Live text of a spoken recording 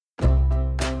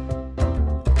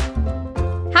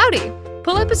Howdy!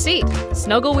 Pull up a seat,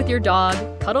 snuggle with your dog,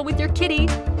 cuddle with your kitty,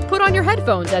 put on your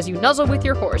headphones as you nuzzle with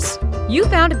your horse. You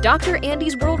found Dr.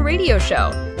 Andy's World Radio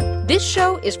Show. This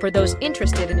show is for those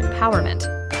interested in empowerment,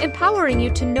 empowering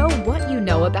you to know what you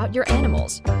know about your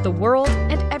animals, the world,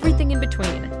 and everything in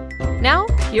between. Now,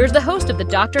 here's the host of the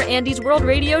Dr. Andy's World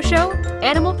Radio Show,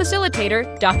 animal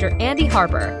facilitator, Dr. Andy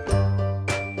Harper.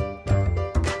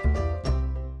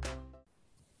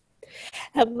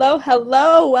 Hello,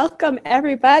 hello. Welcome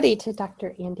everybody to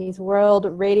Dr. Andy's World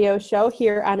Radio Show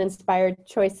here on Inspired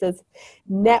Choices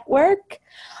Network.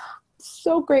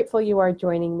 So grateful you are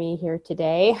joining me here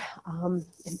today,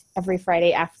 every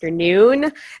Friday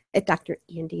afternoon at Dr.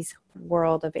 Andy's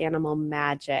World of Animal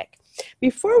Magic.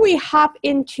 Before we hop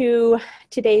into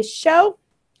today's show,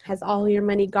 has all your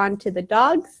money gone to the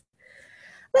dogs?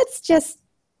 Let's just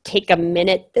take a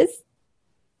minute. This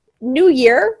new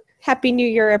year, Happy New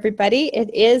Year, everybody.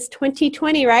 It is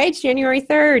 2020, right? It's January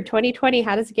 3rd, 2020.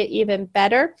 How does it get even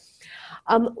better?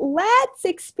 Let's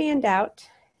expand out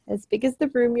as big as the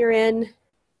room you're in.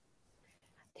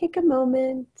 Take a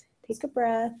moment, take a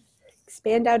breath,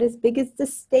 expand out as big as the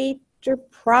state or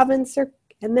province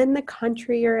and then the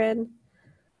country you're in.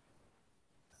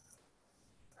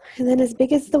 And then as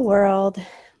big as the world.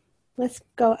 Let's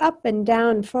go up and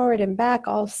down, forward and back,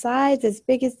 all sides, as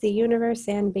big as the universe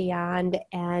and beyond.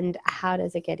 And how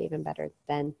does it get even better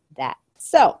than that?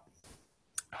 So,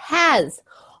 has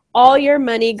all your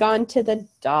money gone to the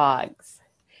dogs?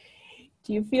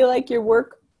 Do you feel like you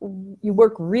work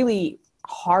really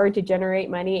hard to generate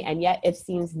money and yet it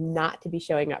seems not to be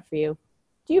showing up for you?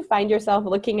 Do you find yourself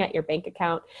looking at your bank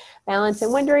account balance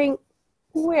and wondering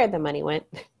where the money went?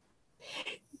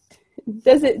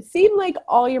 Does it seem like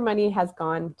all your money has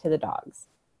gone to the dogs?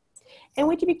 And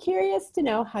would you be curious to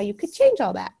know how you could change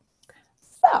all that?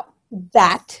 So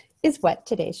that is what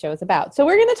today's show is about. So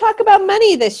we're going to talk about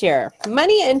money this year,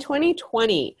 money in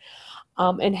 2020,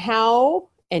 and how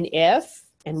and if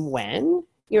and when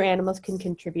your animals can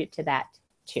contribute to that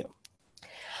too.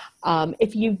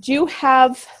 If you do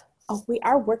have, we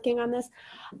are working on this.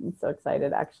 I'm so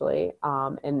excited actually.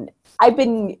 And I've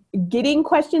been getting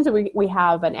questions. We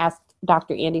have an Ask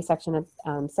Dr. Andy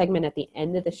segment at the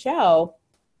end of the show.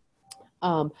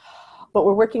 But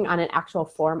we're working on an actual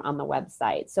form on the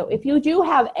website. So if you do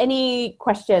have any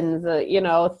questions,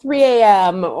 3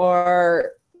 a.m.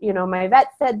 or, my vet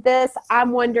said this,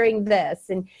 I'm wondering this,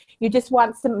 and you just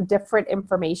want some different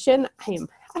information,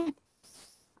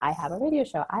 I have a radio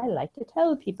show. I like to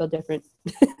tell people different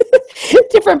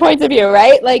points of view,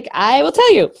 right? Like I will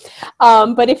tell you.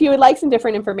 But if you would like some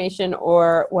different information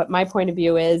or what my point of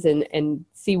view is and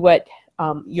see what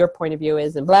your point of view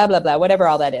is and blah, blah, blah, whatever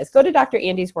all that is, go to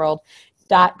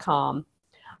drandysworld.com.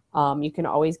 You can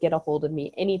always get a hold of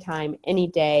me anytime, any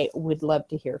day. Would love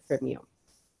to hear from you.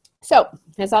 So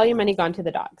has all your money gone to the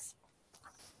dogs?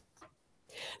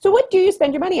 So what do you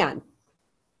spend your money on?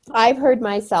 I've heard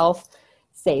myself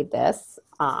say this,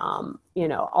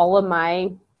 all of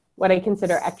my, what I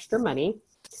consider extra money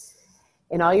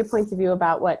and all your points of view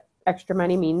about what extra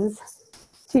money means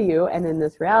to you. And in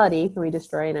this reality, can we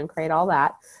destroy and uncreate all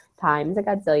that times a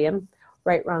godzillion,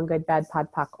 right, wrong, good, bad, pod,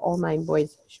 poc, all 9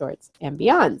 boys, shorts, and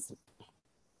beyonds.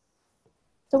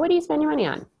 So what do you spend your money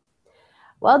on?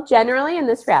 Well, generally in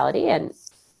this reality, and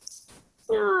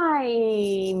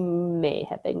I may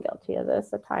have been guilty of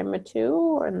this a time or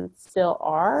two and still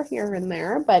are here and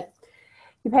there, but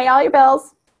you pay all your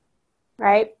bills,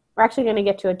 right? We're actually going to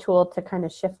get to a tool to kind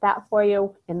of shift that for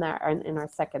you in our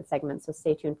second segment, so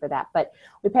stay tuned for that. But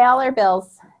we pay all our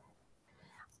bills,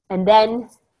 and then,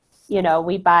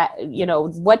 we buy,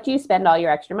 what do you spend all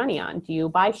your extra money on? Do you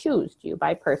buy shoes? Do you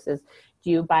buy purses? Do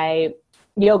you buy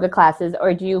yoga classes?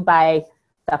 Or do you buy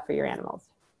stuff for your animals,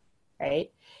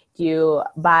 right? Do you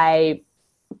buy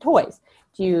toys?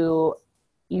 Do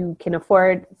you can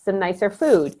afford some nicer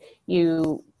food?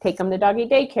 You take them to doggy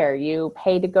daycare. You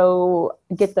pay to go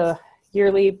get the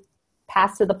yearly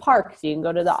pass to the park so you can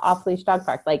go to the off-leash dog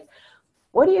park. Like,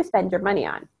 what do you spend your money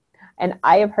on? And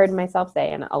I have heard myself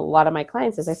say, and a lot of my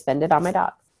clients, is I spend it on my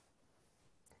dogs.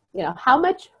 How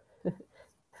much,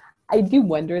 I do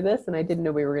wonder this, and I didn't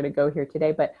know we were going to go here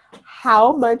today, but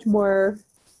how much more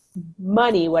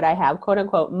money would I have, quote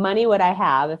unquote, money would I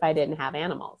have if I didn't have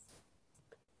animals?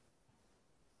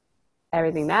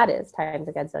 Everything that is times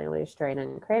a godzillion, destroy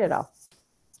and create it all.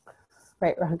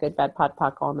 Right, wrong, good, bad, pod,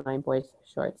 poc, all 9 boys,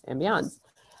 shorts, and beyonds.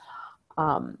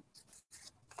 And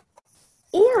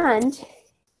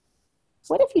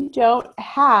what if you don't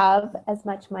have as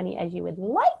much money as you would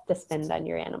like to spend on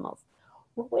your animals?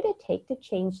 What would it take to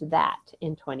change that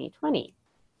in 2020?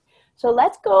 So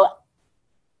let's go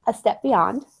a step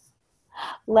beyond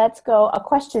Let's go a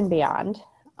question beyond.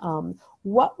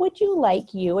 What would you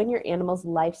like you and your animal's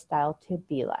lifestyle to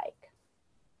be like?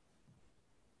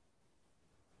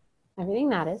 Everything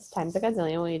that is, times a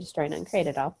gazillion, when you destroy and uncreate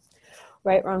it all.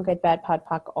 Right, wrong, good, bad, pod,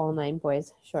 poc, all 9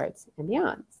 boys, shorts, and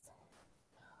beyonds.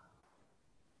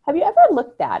 Have you ever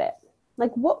looked at it?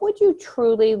 Like, what would you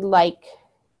truly like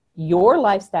your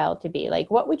lifestyle to be?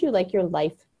 Like, what would you like your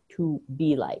life to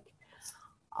be like?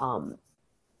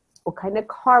 What kind of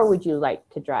car would you like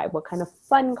to drive? What kind of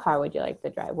fun car would you like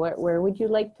to drive? Where would you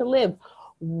like to live?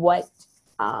 What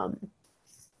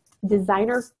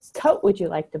designer coat would you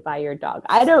like to buy your dog?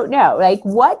 I don't know. Like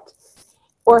what,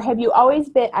 or have you always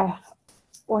been,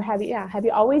 have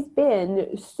you always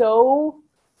been so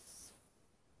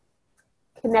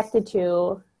connected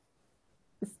to,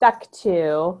 stuck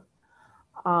to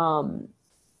how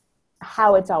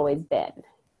it's always been?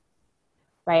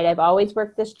 Right? I've always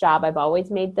worked this job. I've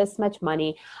always made this much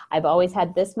money. I've always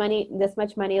had this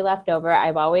much money left over.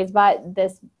 I've always bought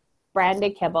this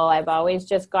branded kibble. I've always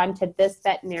just gone to this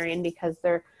veterinarian because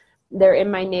they're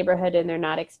in my neighborhood and they're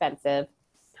not expensive.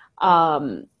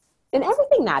 And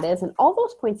everything that is, and all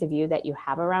those points of view that you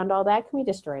have around all that, can we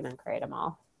destroy and uncreate them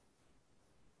all?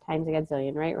 Times a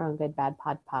gazillion, right, wrong, good, bad,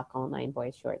 pod, poc, all 9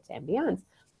 boys, shorts, and beyonds.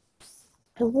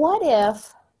 And what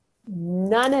if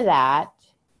none of that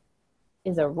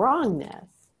is a wrongness?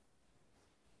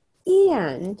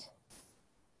 And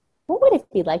what would it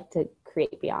be like to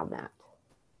create beyond that?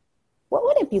 What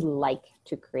would it be like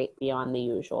to create beyond the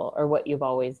usual, or what you've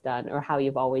always done, or how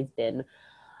you've always been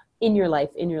in your life,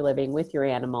 in your living, with your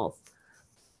animals?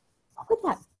 What would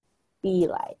that be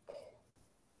like?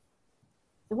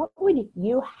 And what would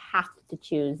you have to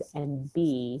choose and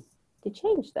be to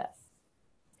change this?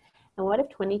 And what if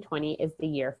 2020 is the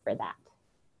year for that?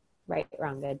 Right,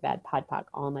 wrong, good, bad, pod, poc,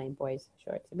 all 9 boys,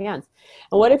 shorts, and beyonds.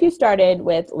 And what if you started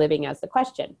with living as the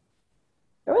question?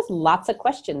 There was lots of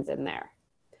questions in there.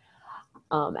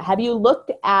 Have you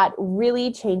looked at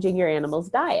really changing your animal's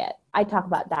diet? I talk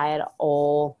about diet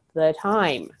all the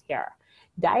time here.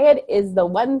 Diet is the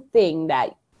one thing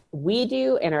that we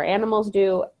do and our animals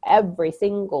do every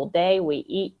single day. We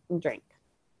eat and drink.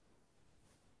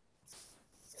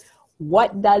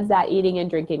 What does that eating and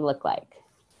drinking look like?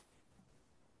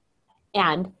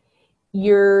 And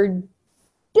you're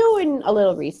doing a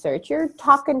little research. You're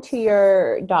talking to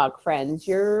your dog friends.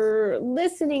 You're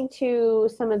listening to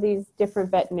some of these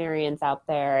different veterinarians out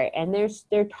there, and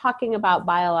they're talking about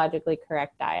biologically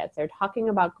correct diets. They're talking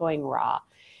about going raw.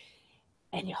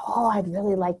 And, I'd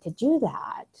really like to do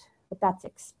that, but that's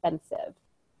expensive.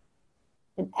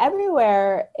 And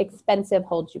everywhere expensive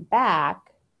holds you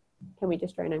back, can we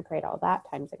destroy and uncreate all that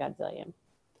times a godzillion?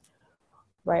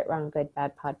 Right, wrong, good,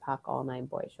 bad, pod, poc, all 9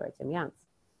 boys, shorts, and beyonds.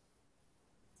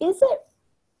 Is it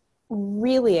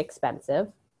really expensive?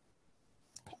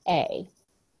 A.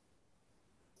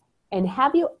 And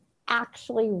have you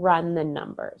actually run the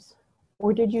numbers?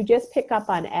 Or did you just pick up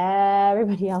on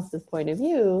everybody else's point of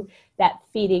view that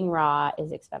feeding raw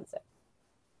is expensive?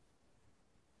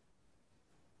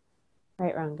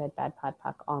 Right, wrong, good, bad, pod,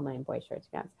 poc, all 9 boys, shorts,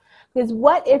 and beyonds. Because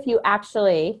what if you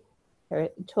actually,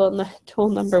 tool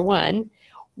number 1,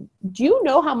 do you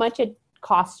know how much it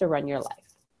costs to run your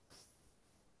life?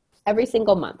 Every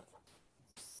single month.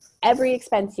 Every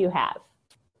expense you have.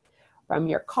 From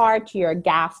your car to your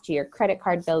gas to your credit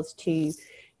card bills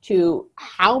to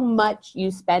how much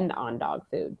you spend on dog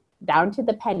food. Down to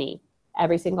the penny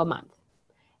every single month.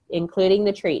 Including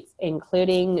the treats,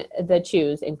 including the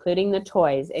chews, including the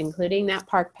toys, including that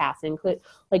park pass,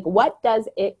 what does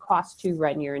it cost to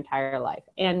run your entire life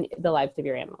and the lives of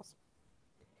your animals?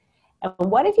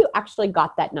 And what if you actually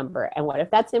got that number? And what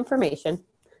if that's information?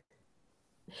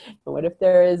 And what if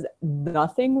there is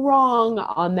nothing wrong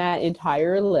on that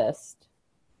entire list?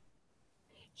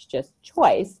 It's just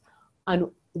choice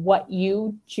on what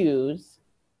you choose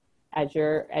as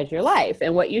your life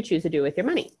and what you choose to do with your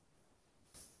money.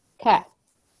 Okay.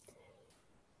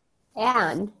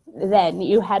 And then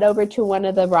you head over to one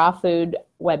of the raw food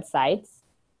websites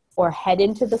or head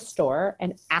into the store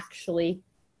and actually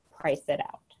price it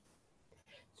out.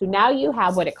 So now you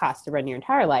have what it costs to run your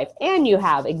entire life, and you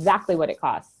have exactly what it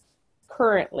costs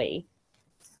currently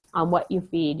on what you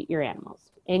feed your animals,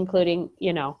 including,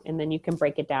 and then you can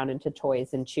break it down into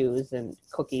toys and chews and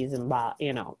cookies and,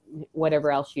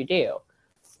 whatever else you do.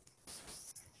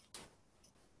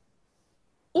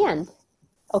 And,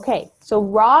 okay, so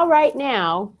raw right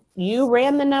now, you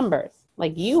ran the numbers.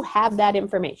 Like, you have that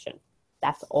information.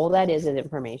 That's all that is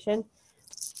information.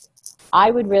 I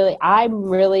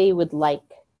really would like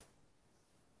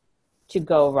to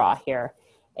go raw here.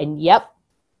 And yep,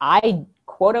 I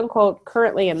quote unquote,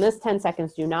 currently in this 10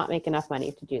 seconds, do not make enough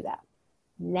money to do that.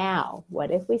 Now, what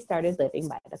if we started living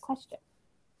by the question?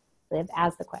 Live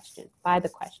as the question, by the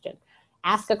question.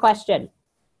 Ask a question.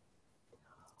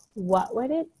 What would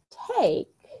it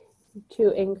take to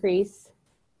increase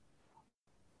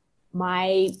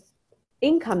my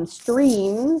income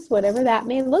streams, whatever that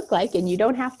may look like? And you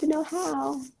don't have to know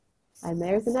how. And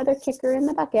there's another kicker in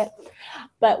the bucket.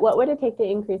 But what would it take to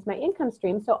increase my income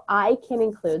stream so I can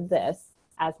include this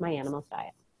as my animal's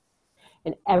diet?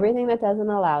 And everything that doesn't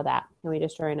allow that, can we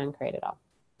destroy and uncreate it all?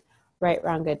 Right,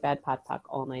 wrong, good, bad, pot, pock,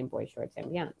 all nine, boys, shorts, and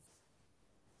beyonds.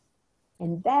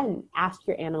 And then ask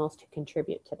your animals to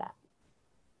contribute to that.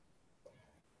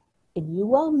 And you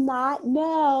will not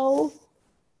know.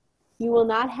 You will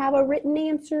not have a written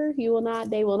answer.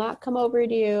 They will not come over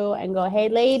to you and go, hey,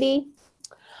 lady,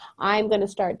 I'm going to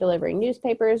start delivering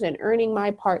newspapers and earning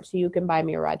my part so you can buy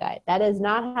me a raw diet. That is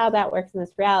not how that works in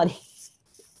this reality.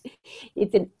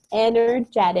 It's an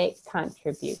energetic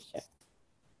contribution.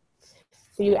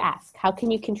 So you ask, how can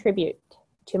you contribute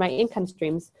to my income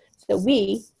streams so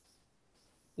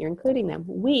you're including them,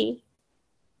 we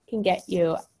can get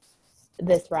you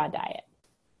this raw diet?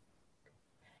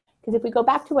 Because if we go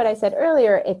back to what I said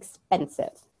earlier,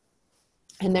 expensive.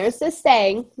 And there's this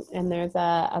saying, and there's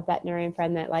a veterinarian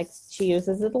friend that she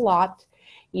uses it a lot,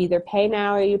 you either pay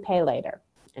now or you pay later.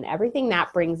 And everything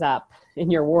that brings up in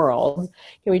your world,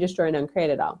 can we destroy and uncreate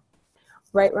it all?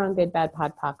 Right, wrong, good, bad,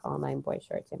 pod, pock, all nine, boys,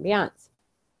 shorts, and beyonds.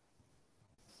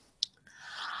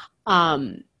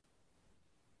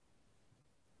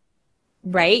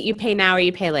 Right, you pay now or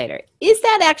you pay later. Is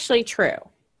that actually true?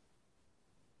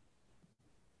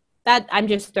 That I'm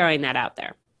just throwing that out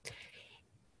there.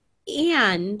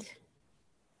 And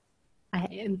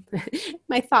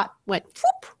my thought went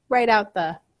whoop, right out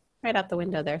the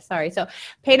window there. Sorry. So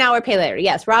pay now or pay later.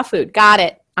 Yes, raw food. Got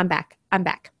it. I'm back.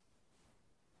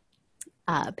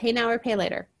 Pay now or pay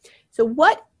later. So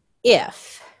what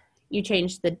if you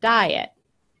change the diet,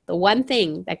 the one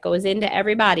thing that goes into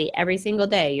everybody every single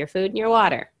day, your food and your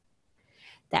water,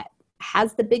 that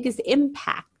has the biggest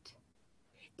impact,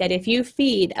 that if you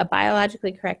feed a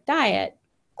biologically correct diet,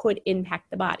 could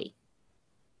impact the body,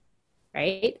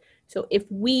 right? So if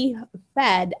we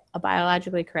fed a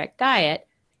biologically correct diet,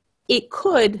 it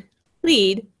could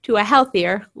lead to a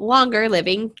healthier, longer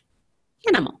living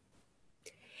animal.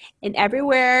 And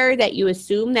everywhere that you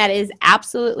assume that is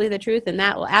absolutely the truth and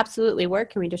that will absolutely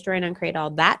work, can we destroy and uncreate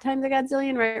all that times a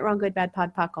godzillion? Right, wrong, good, bad,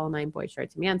 pod, pock, all nine, boys,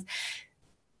 shorts, and beyonds?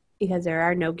 Because there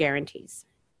are no guarantees,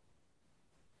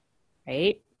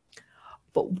 right?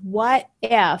 But what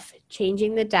if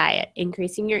changing the diet,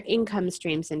 increasing your income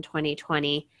streams in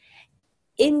 2020,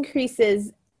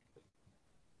 increases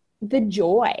the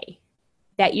joy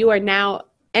that you are now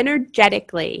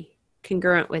energetically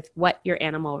congruent with what your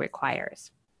animal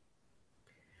requires,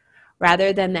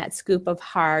 rather than that scoop of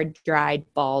hard, dried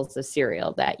balls of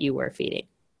cereal that you were feeding?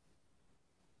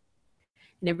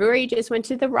 And everywhere you just went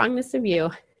to the wrongness of you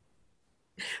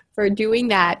for doing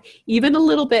that, even a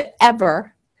little bit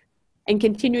ever, and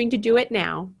continuing to do it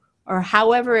now, or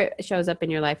however it shows up in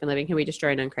your life and living, can we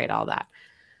destroy and uncreate all that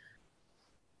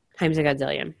times a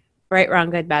godzillion? Right,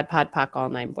 wrong, good, bad, pod, pock, all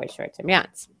nine, boys, shorts, and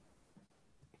beyonds.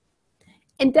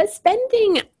 And does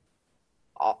spending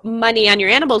money on your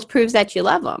animals proves that you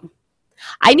love them?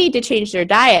 I need to change their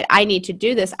diet. I need to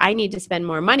do this. I need to spend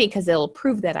more money because it'll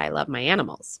prove that I love my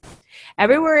animals.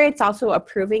 Everywhere it's also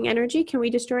approving energy, can we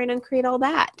destroy and uncreate all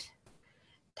that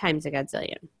times a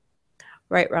godzillion?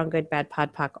 Right, wrong, good, bad,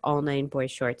 pod, pock, all nine,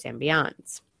 boys, shorts, and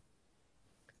beyonds.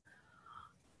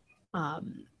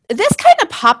 This kind of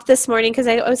popped this morning because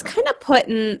I was kind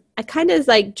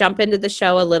of jump into the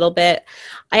show a little bit.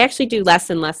 I actually do less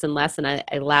and less and less, and I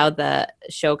allow the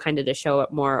show kind of to show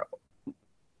up more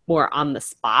on the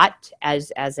spot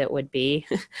as it would be.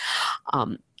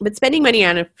 But spending money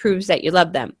on it proves that you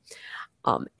love them.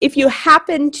 If you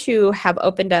happen to have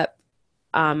opened up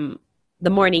the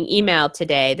morning email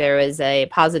today, there was a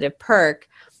positive perk.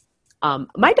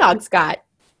 My dogs got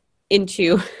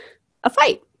into a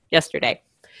fight yesterday.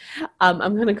 I'm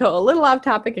going to go a little off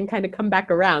topic and kind of come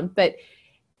back around, but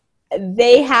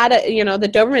they had the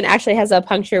Doberman actually has a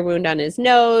puncture wound on his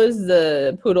nose.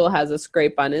 The poodle has a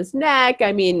scrape on his neck.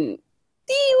 I mean,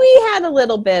 we had a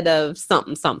little bit of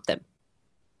something.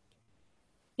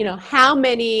 How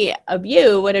many of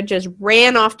you would have just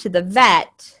ran off to the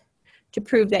vet to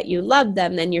prove that you love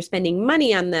them, then you're spending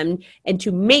money on them and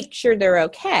to make sure they're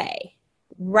okay?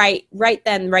 Right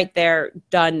then, right there,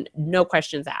 done, no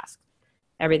questions asked.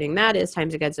 Everything that is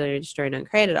times a godzillion, destroy and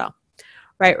uncreate it all.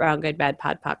 Right, wrong, good, bad,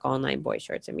 pod, pock, all nine, boys,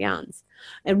 shorts, and beyonds.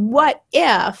 And what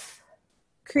if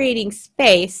creating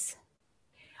space,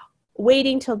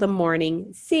 waiting till the morning,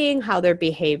 seeing how they're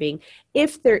behaving,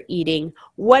 if they're eating,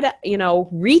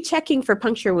 rechecking for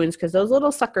puncture wounds, because those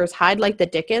little suckers hide like the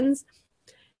dickens.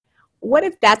 What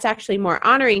if that's actually more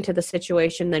honoring to the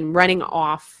situation than running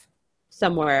off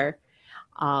somewhere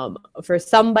for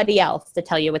somebody else to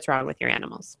tell you what's wrong with your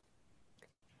animals?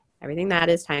 Everything that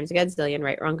is times a gazillion,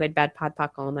 right, wrong, good, bad, pod, poc,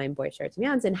 all nine, boys, shorts, and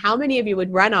beyonds. And how many of you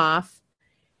would run off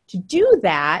to do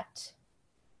that,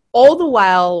 all the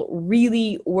while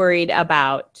really worried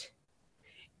about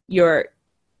your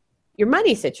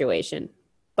money situation?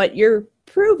 But you're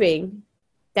proving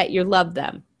that you love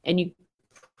them, and you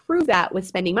prove that with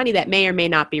spending money that may or may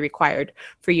not be required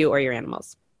for you or your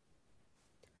animals.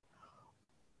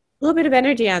 A little bit of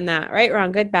energy on that, right,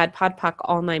 wrong, good, bad, pod, poc,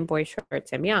 all nine, boys,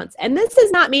 shorts, and beyonds. And this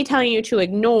is not me telling you to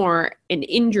ignore an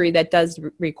injury that does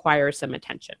require some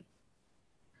attention.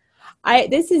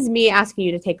 This is me asking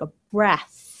you to take a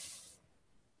breath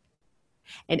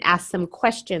and ask some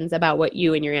questions about what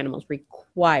you and your animals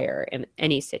require in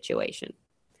any situation,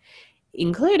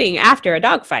 including after a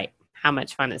dog fight. How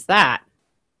much fun is that?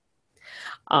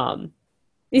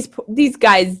 These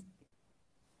guys,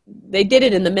 they did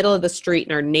it in the middle of the street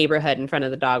in our neighborhood in front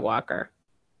of the dog walker.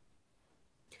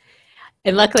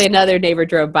 And luckily another neighbor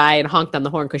drove by and honked on the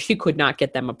horn because she could not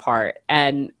get them apart.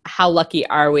 And how lucky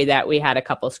are we that we had a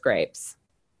couple scrapes?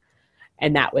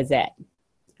 And that was it.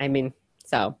 I mean,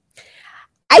 so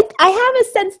I have a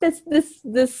sense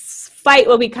this fight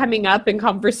will be coming up in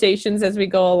conversations as we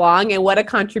go along, and what a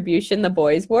contribution the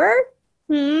boys were.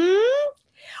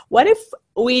 What if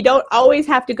we don't always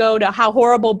have to go to how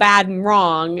horrible, bad, and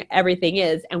wrong everything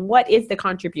is, and what is the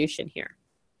contribution here?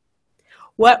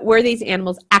 What were these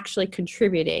animals actually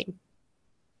contributing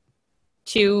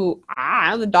to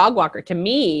the dog walker, to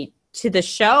me, to the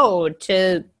show,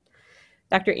 to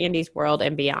Dr. Andy's world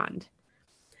and beyond?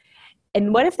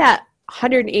 And what if that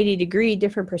 180-degree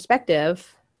different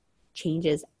perspective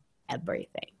changes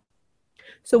everything?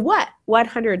 So what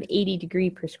 180-degree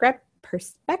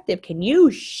perspective can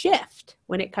you shift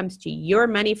when it comes to your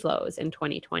money flows in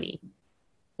 2020?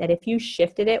 That if you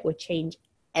shifted it would change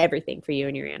everything for you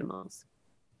and your animals.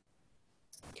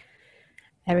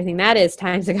 Everything that is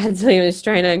times a gazillion is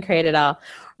trying to uncreate it all.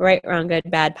 Right, wrong, good,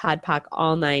 bad, pod, poc,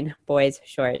 all nine, boys,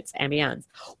 shorts, and beyonds.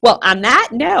 Well, on that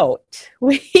note,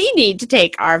 we need to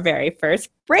take our very first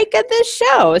break of the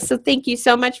show. So thank you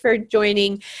so much for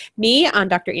joining me on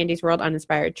Dr. Andy's World on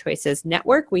Inspired Choices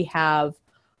Network. We have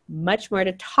much more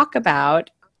to talk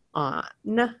about on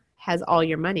Has All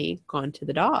Your Money Gone to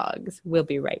the Dogs? We'll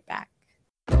be right back.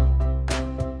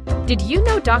 Did you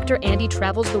know Dr. Andy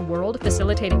travels the world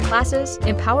facilitating classes,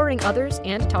 empowering others,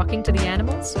 and talking to the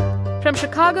animals? From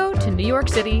Chicago to New York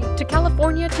City to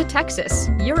California to Texas,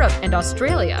 Europe, and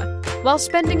Australia, while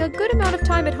spending a good amount of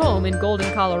time at home in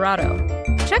Golden, Colorado.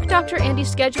 Check Dr. Andy's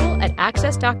schedule at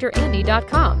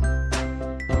accessdrandy.com.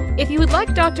 If you would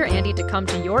like Dr. Andy to come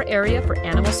to your area for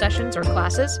animal sessions or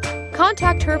classes,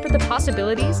 contact her for the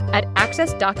possibilities at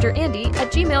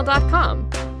accessdrandy@gmail.com.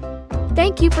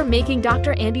 Thank you for making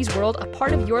Dr. Andy's World a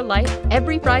part of your life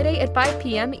every Friday at 5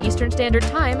 p.m. Eastern Standard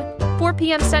Time, 4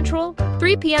 p.m. Central,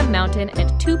 3 p.m. Mountain,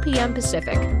 and 2 p.m.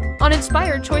 Pacific on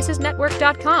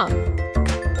InspiredChoicesNetwork.com.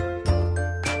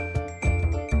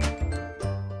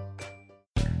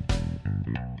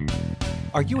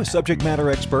 Are you a subject matter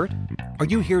expert? Are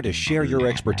you here to share your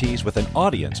expertise with an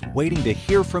audience waiting to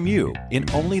hear from you in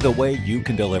only the way you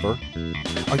can deliver?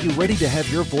 Are you ready to have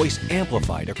your voice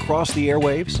amplified across the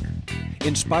airwaves?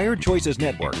 Inspired Choices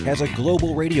Network has a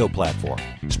global radio platform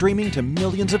streaming to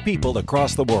millions of people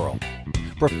across the world.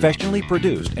 Professionally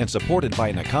produced and supported by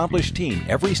an accomplished team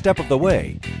every step of the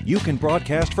way, you can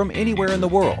broadcast from anywhere in the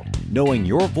world, knowing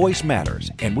your voice matters,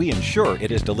 and we ensure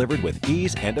it is delivered with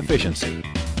ease and efficiency.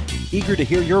 Eager to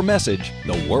hear your message,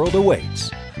 the world awaits.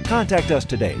 Contact us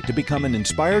today to become an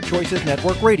Inspired Choices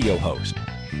Network radio host.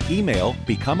 Email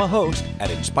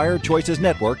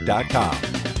becomeahost@inspiredchoicesnetwork.com.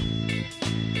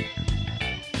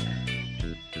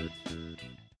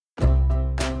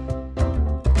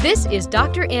 This is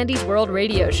Dr. Andy's World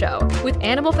Radio Show with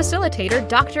animal facilitator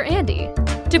Dr. Andy.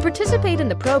 To participate in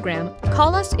the program,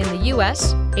 call us in the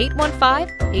U.S.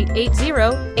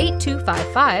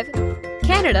 815-880-8255,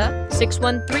 Canada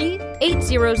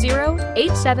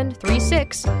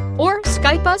 613-800-8736, or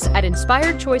Skype us at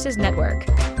Inspired Choices Network.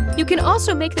 You can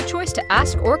also make the choice to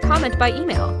ask or comment by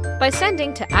email by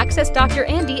sending to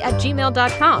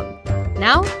accessdrandy@gmail.com.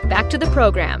 Now, back to the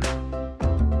program.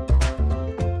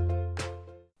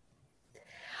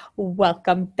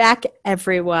 Welcome back,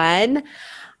 everyone.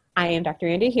 I am Dr.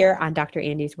 Andy here on Dr.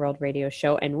 Andy's World Radio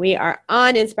Show, and we are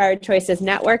on Inspired Choices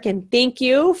Network. And thank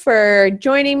you for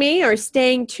joining me or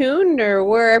staying tuned or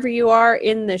wherever you are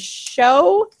in the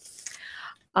show.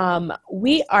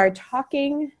 We are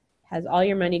talking, has all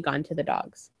your money gone to the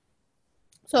dogs?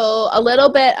 So a little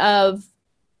bit of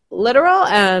literal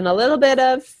and a little bit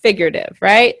of figurative,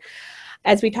 right?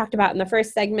 As we talked about in the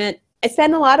first segment, I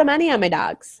spend a lot of money on my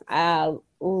dogs. A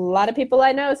lot of people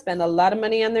I know spend a lot of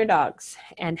money on their dogs.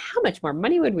 And how much more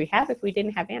money would we have if we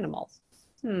didn't have animals?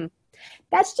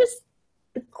 That's just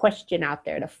the question out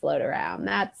there to float around.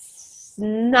 That's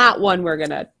not one we're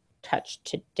going to touch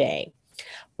today.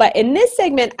 But in this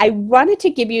segment, I wanted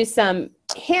to give you some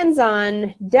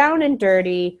hands-on, down and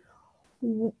dirty,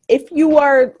 if you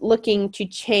are looking to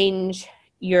change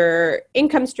your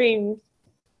income stream,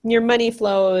 your money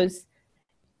flows,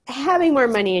 having more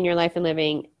money in your life and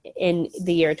living in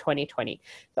the year 2020.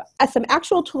 So, some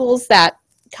actual tools that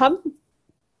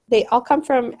they all come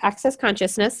from Access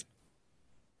Consciousness.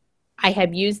 I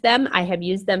have used them. I have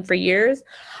used them for years.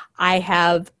 I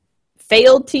have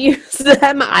failed to use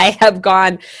them. I have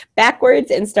gone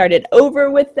backwards and started over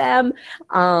with them.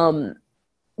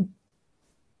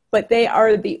 But they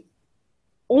are the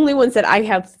only ones that I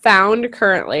have found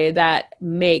currently that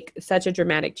make such a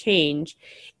dramatic change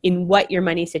in what your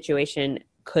money situation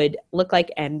could look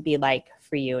like and be like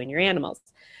for you and your animals.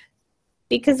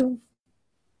 Because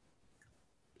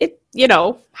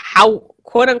how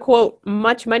quote unquote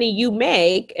much money you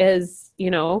make is,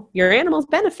 your animals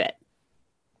benefit.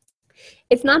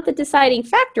 It's not the deciding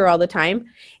factor all the time.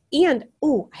 And,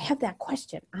 I have that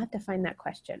question. I have to find that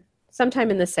question.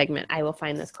 Sometime in this segment, I will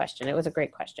find this question. It was a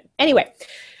great question. Anyway,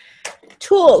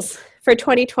 tools for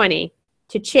 2020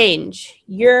 to change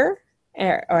your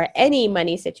or any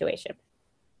money situation.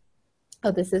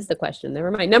 Oh, this is the question.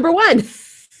 Never mind. Number one,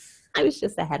 I was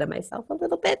just ahead of myself a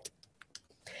little bit.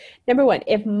 Number one,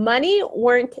 if money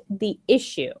weren't the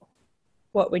issue,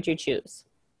 what would you choose?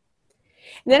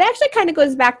 And that actually kind of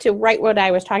goes back to what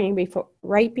I was talking before,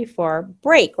 right before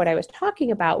break, what I was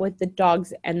talking about with the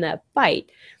dogs and the fight.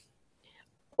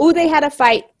 They had a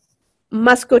fight,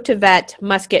 must go to vet,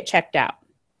 must get checked out.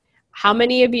 How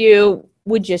many of you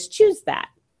would just choose that?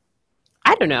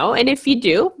 I don't know. And if you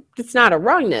do, it's not a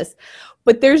wrongness,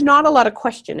 but there's not a lot of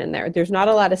question in there. There's not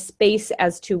a lot of space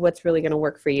as to what's really going to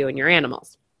work for you and your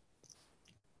animals.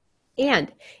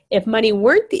 And if money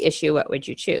weren't the issue, what would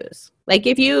you choose? Like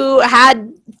if you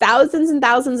had thousands and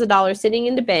thousands of dollars sitting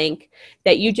in the bank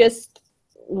that you just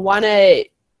want to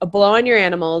blow on your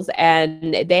animals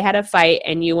and they had a fight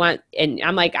and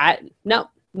I'm like, no,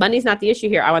 money's not the issue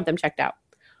here. I want them checked out.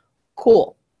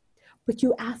 Cool. But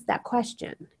you asked that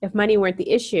question. If money weren't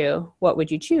the issue, what would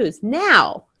you choose?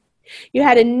 Now, you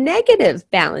had a negative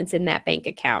balance in that bank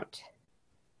account.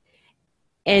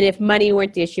 And if money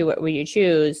weren't the issue, what would you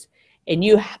choose? And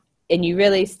you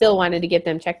really still wanted to get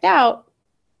them checked out,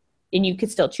 and you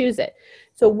could still choose it.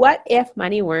 So what if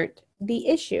money weren't the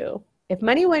issue? If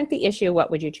money weren't the issue,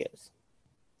 what would you choose?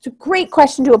 It's a great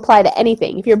question to apply to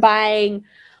anything. If you're buying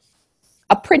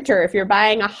a printer, if you're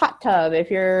buying a hot tub, if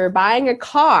you're buying a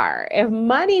car, if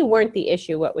money weren't the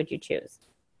issue, what would you choose?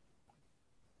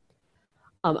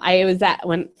 I was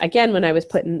when I was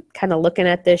kind of looking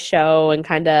at this show and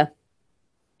kind of,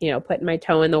 putting my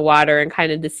toe in the water and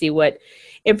kind of to see what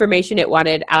information it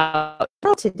wanted out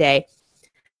today.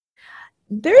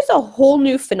 There's a whole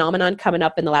new phenomenon coming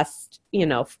up in the last,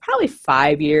 probably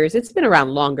 5 years. It's been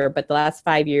around longer, but the last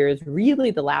 5 years, really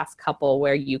the last couple,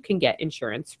 where you can get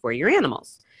insurance for your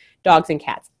animals, dogs and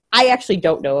cats. I actually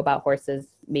don't know about horses.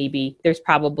 Maybe there's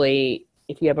probably,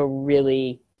 if you have a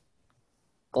really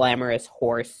glamorous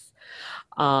horse,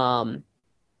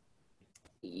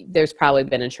 there's probably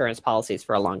been insurance policies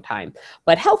for a long time.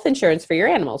 But health insurance for your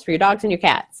animals, for your dogs and your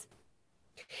cats.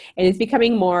 And it's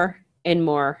becoming more and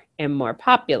more and more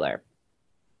popular,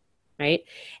 right?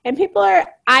 And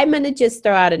I'm going to just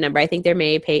throw out a number. I think they're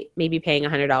maybe paying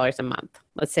 $100 a month,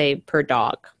 let's say per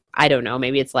dog. I don't know.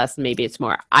 Maybe it's less, maybe it's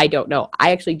more. I don't know.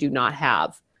 I actually do not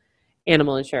have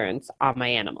animal insurance on my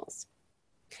animals.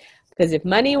 Because if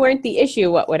money weren't the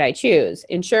issue, what would I choose?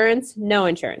 Insurance? No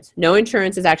insurance. No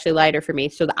insurance is actually lighter for me,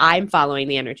 so that I'm following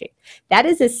the energy. That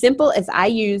is as simple as I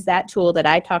use that tool that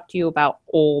I talked to you about.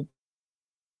 We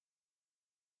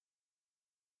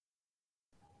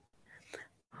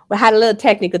had a little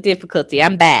technical difficulty.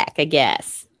 I'm back, I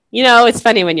guess. It's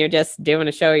funny when you're just doing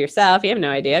a show yourself. You have no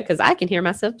idea, because I can hear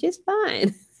myself just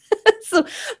fine. So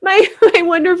my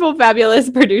wonderful, fabulous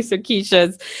producer,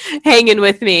 Keisha's hanging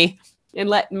with me and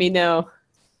letting me know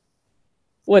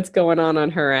what's going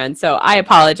on her end. So I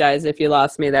apologize if you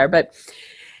lost me there. But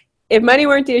if money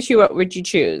weren't the issue, what would you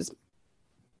choose?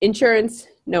 Insurance,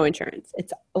 no insurance.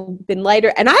 It's been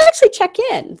lighter. And I actually check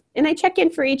in, and I check in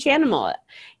for each animal.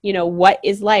 You know, what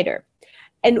is lighter?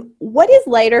 And what is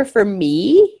lighter for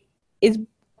me is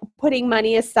putting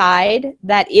money aside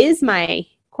that is my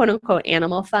quote-unquote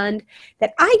animal fund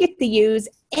that I get to use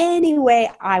any way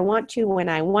I want to, when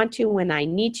I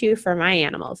need to for my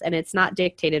animals. And it's not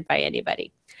dictated by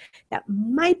anybody. That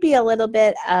might be a little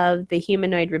bit of the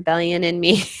humanoid rebellion in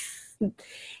me.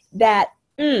 that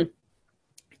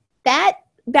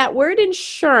word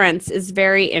insurance is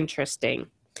very interesting,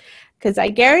 because I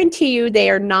guarantee you they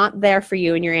are not there for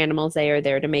you and your animals. They are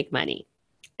there to make money.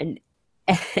 And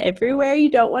everywhere you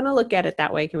don't want to look at it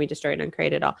that way, can we destroy it and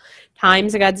create it all?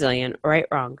 Times a godzillion, right,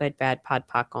 wrong, good, bad, pod,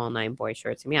 poc, all nine, boys,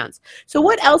 shorts, and meows. So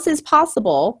what else is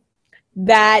possible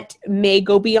that may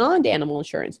go beyond animal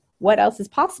insurance? What else is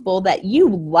possible that you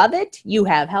love it? You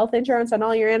have health insurance on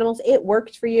all your animals. It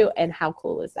worked for you. And how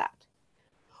cool is that?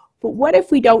 But what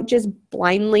if we don't just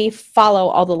blindly follow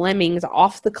all the lemmings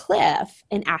off the cliff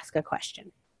and ask a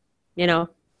question? You know,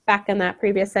 back in that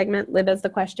previous segment, live as the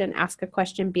question, ask a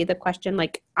question, be the question.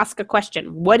 Like, ask a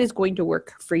question. What is going to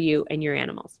work for you and your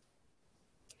animals?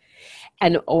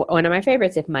 And one of my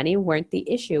favorites, if money weren't the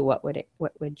issue, what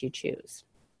would you choose?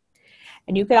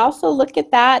 And you could also look at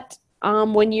that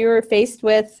when you're faced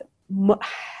with,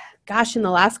 gosh, in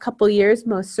the last couple of years,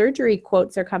 most surgery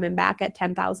quotes are coming back at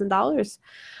 $10,000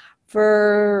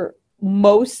 for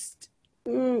most,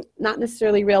 not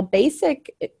necessarily real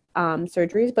basic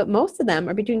surgeries, but most of them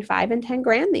are between $5,000 and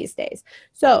 $10,000 these days.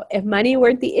 So if money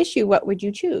weren't the issue, what would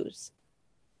you choose?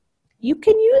 You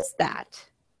can use that.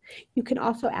 You can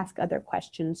also ask other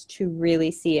questions to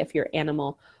really see if your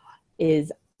animal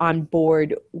is on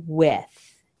board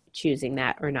with choosing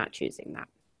that or not choosing that.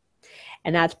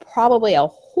 And that's probably a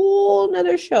whole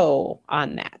nother show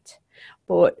on that.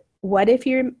 But what if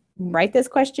you write this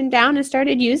question down and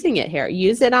started using it here?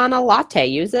 Use it on a latte.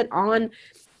 Use it on,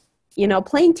 you know,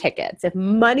 plane tickets. If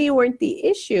money weren't the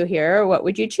issue here, what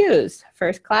would you choose?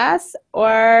 First class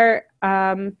or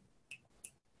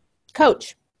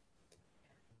coach?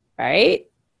 Right?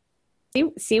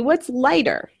 See what's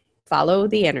lighter. Follow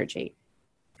the energy.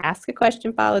 Ask a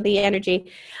question, follow the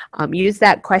energy. Use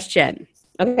that question.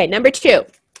 Okay, number 2.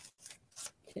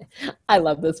 I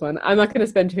love this one. I'm not going to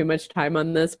spend too much time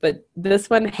on this, but this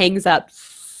one hangs up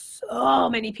so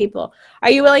many people.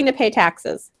 Are you willing to pay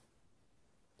taxes?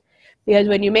 Because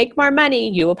when you make more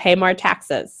money, you will pay more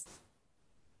taxes.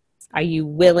 Are you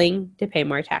willing to pay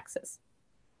more taxes?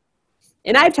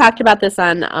 And I've talked about this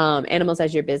on Animals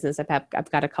as Your Business. I've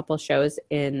got a couple shows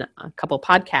in a couple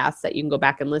podcasts that you can go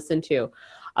back and listen to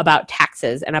about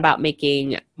taxes and about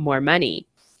making more money.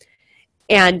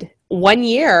 And one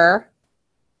year,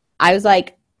 I was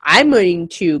like, I'm going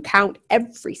to count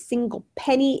every single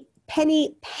penny,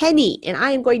 and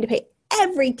I am going to pay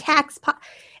every tax.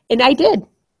 And I did.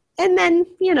 And then,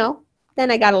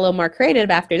 then I got a little more creative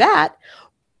after that.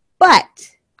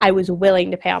 But I was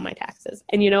willing to pay all my taxes.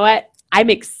 And you know what? I'm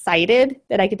excited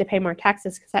that I get to pay more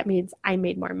taxes because that means I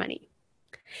made more money.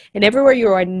 And everywhere you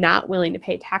are not willing to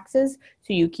pay taxes,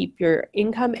 so you keep your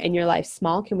income and your life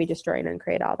small, can we destroy and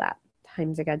uncreate all that?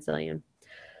 Times a godzillion.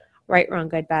 Right, wrong,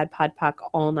 good, bad, pod, poc,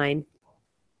 all nine.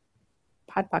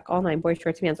 Pod, poc, all nine, boys,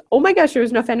 shorts, meows. Oh my gosh, there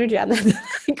was enough energy on that.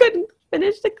 I couldn't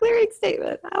finish the clearing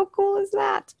statement. How cool is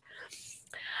that?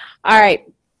 All right.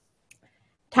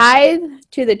 Tithe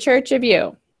to the church of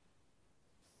you.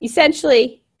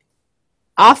 Essentially,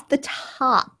 off the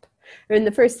top, or in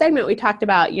the first segment, we talked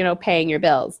about, paying your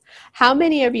bills. How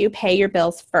many of you pay your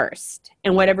bills first?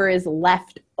 And whatever is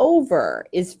left over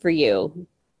is for you.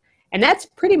 And that's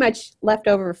pretty much left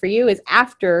over for you is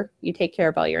after you take care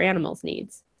of all your animals'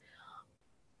 needs.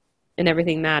 And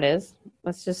everything that is.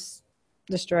 Let's just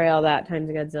destroy all that times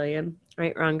a godzillion.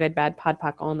 Right, wrong, good, bad, pod,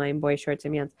 poc, all nine, boys, shorts,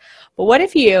 and meows. But what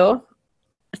if you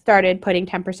started putting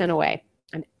 10% away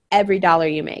on every dollar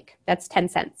you make? That's 10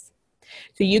 cents.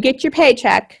 So you get your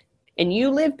paycheck and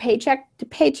you live paycheck to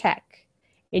paycheck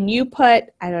and you put,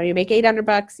 you make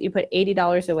 $800, you put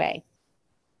 $80 away.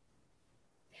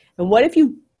 And what if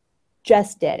you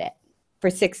just did it for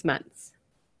 6 months?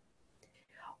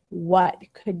 What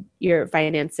could your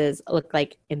finances look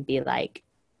like and be like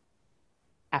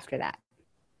after that?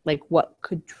 Like what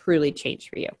could truly change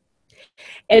for you?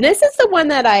 And this is the one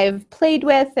that I've played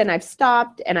with and I've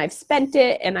stopped and I've spent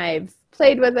it and I've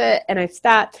played with it and I've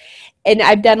stopped. And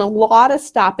I've done a lot of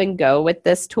stop and go with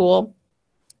this tool.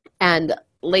 And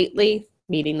lately,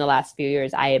 meaning the last few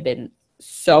years, I have been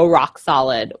so rock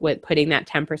solid with putting that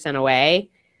 10% away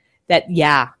that,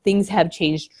 things have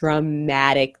changed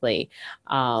dramatically.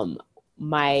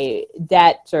 my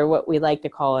debt, or what we like to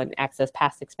call an excess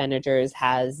past expenditures,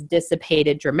 has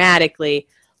dissipated dramatically.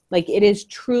 Like, it has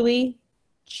truly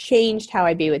changed how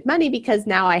I be with money, because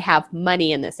now I have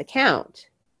money in this account.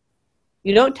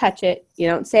 You don't touch it. You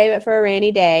don't save it for a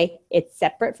rainy day. It's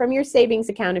separate from your savings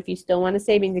account. If you still want a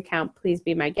savings account, please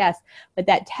be my guest. But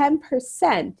that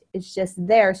 10% is just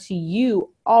there, so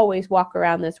you always walk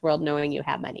around this world knowing you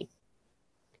have money.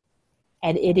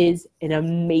 And it is an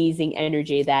amazing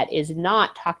energy that is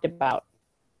not talked about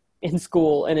in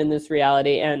school and in this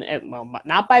reality. And well,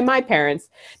 not by my parents,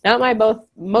 not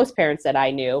most parents that I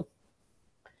knew.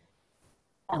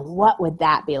 And what would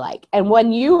that be like? And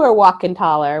when you were walking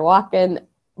taller, walking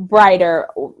brighter,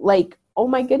 like, oh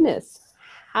my goodness,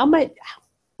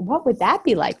 what would that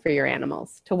be like for your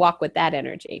animals to walk with that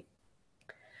energy?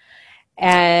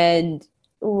 And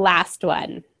last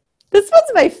one. This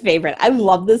one's my favorite. I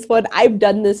love this one. I've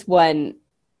done this one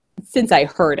since I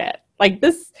heard it. Like,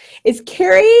 this is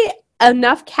carry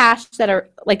enough cash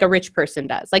that like a rich person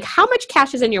does. Like, how much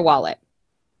cash is in your wallet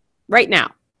right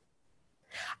now?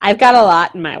 I've got a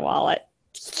lot in my wallet.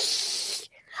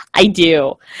 I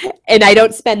do. And I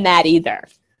don't spend that either.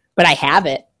 But I have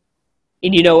it.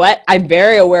 And you know what? I'm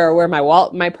very aware of where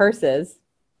my purse is.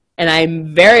 And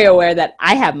I'm very aware that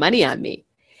I have money on me.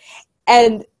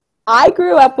 And I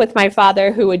grew up with my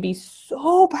father, who would be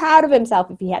so proud of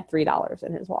himself if he had $3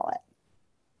 in his wallet.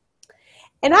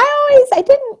 And I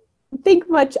didn't think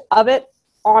much of it,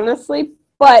 honestly.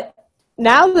 But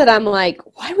now that I'm like,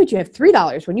 why would you have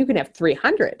 $3 when you can have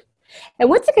 $300? And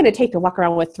what's it going to take to walk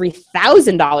around with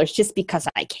 $3,000 just because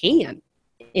I can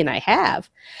and I have,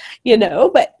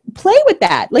 but play with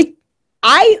that. Like,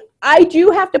 I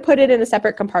do have to put it in a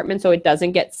separate compartment so it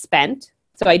doesn't get spent.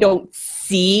 So I don't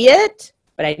see it,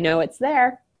 but I know it's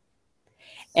there.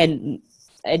 And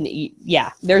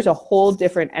yeah, there's a whole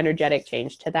different energetic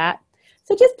change to that.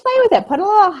 So just play with it. Put a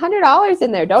little $100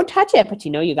 in there. Don't touch it, but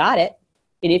you got it.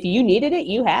 And if you needed it,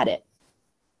 you had it.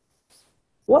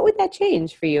 What would that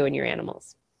change for you and your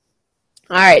animals?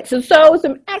 All right, so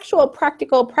some actual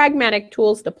practical, pragmatic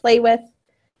tools to play with.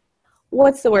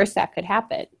 What's the worst that could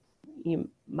happen? You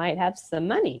might have some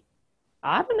money.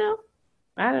 I don't know.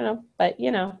 But,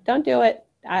 don't do it.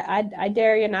 I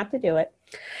dare you not to do it.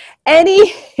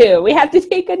 Anywho, we have to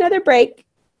take another break.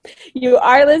 You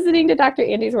are listening to Dr.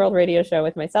 Andy's World Radio Show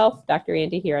with myself, Dr.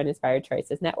 Andy, here on Inspired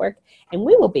Choices Network, and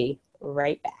we will be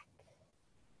right back.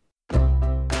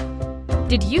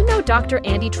 Did you know Dr.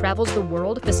 Andy travels the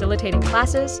world facilitating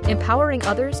classes, empowering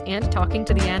others, and talking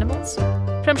to the animals?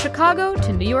 From Chicago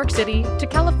to New York City to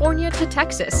California to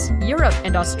Texas, Europe,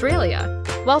 and Australia,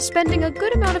 while spending a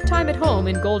good amount of time at home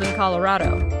in Golden,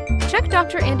 Colorado. Check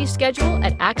Dr. Andy's schedule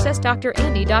at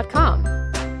accessdrandy.com.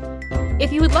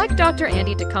 If you would like Dr.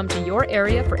 Andy to come to your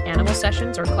area for animal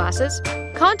sessions or classes,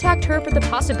 contact her for the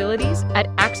possibilities at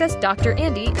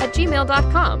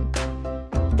accessdrandy@gmail.com.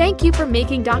 Thank you for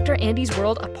making Dr. Andy's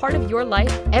World a part of your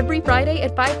life every Friday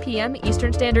at 5 p.m.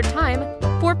 Eastern Standard Time,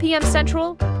 4 p.m.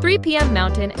 Central, 3 p.m.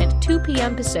 Mountain, and 2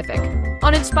 p.m. Pacific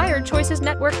on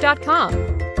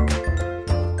InspiredChoicesNetwork.com.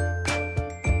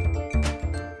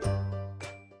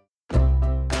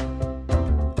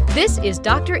 This is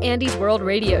Dr. Andy's World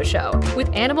Radio Show with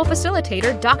animal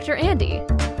facilitator Dr. Andy.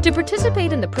 To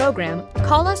participate in the program,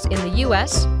 call us in the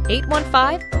U.S.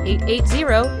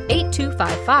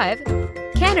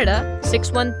 815-880-8255, Canada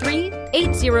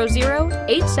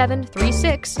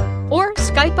 613-800-8736, or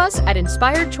Skype us at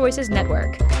Inspired Choices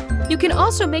Network. You can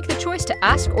also make the choice to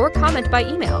ask or comment by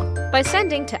email by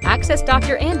sending to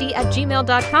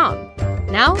accessdrandy@gmail.com.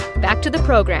 Now, back to the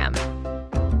program.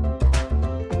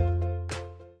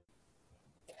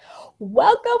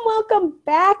 Welcome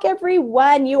back,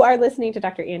 everyone. You are listening to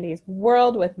Dr. Andy's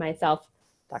World with myself,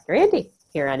 Dr. Andy,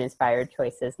 here on Inspired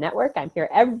Choices Network. I'm here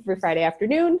every Friday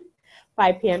afternoon,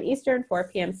 5 p.m. Eastern, 4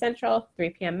 p.m. Central,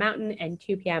 3 p.m. Mountain, and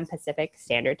 2 p.m. Pacific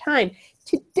Standard Time.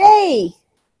 Today,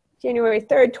 January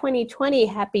 3rd, 2020,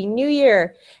 Happy New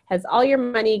Year. Has all your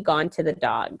money gone to the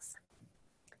dogs?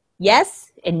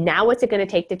 Yes, and now what's it going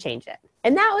to take to change it?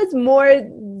 And that was more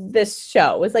this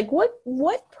show. It was like,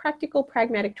 what practical,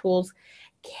 pragmatic tools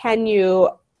can you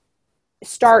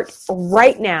start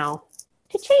right now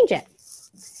to change it?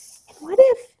 And what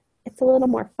if it's a little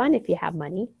more fun if you have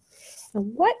money?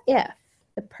 And what if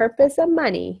the purpose of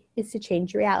money is to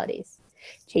change realities?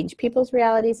 Change people's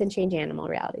realities and change animal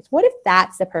realities. What if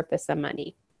that's the purpose of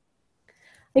money?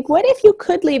 Like, what if you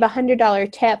could leave a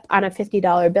 $100 tip on a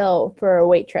 $50 bill for a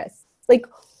waitress? Like,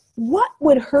 what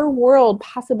would her world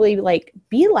possibly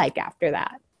be like after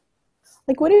that?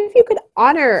 Like, what if you could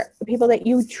honor people that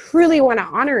you truly want to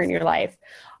honor in your life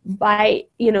by,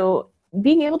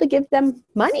 being able to give them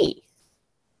money.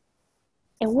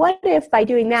 And what if by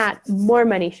doing that, more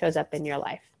money shows up in your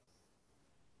life?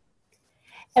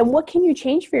 And what can you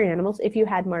change for your animals if you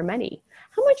had more money?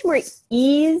 How much more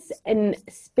ease and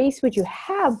space would you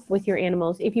have with your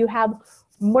animals if you have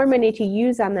more money to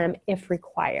use on them if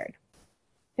required?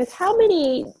 Because how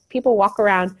many people walk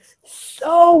around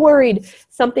so worried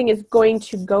something is going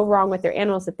to go wrong with their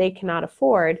animals that they cannot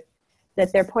afford,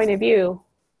 that their point of view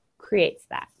creates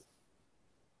that.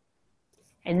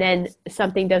 And then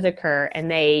something does occur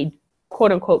and they,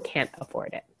 quote unquote, can't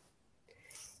afford it.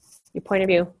 Your point of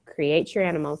view creates your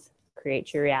animals,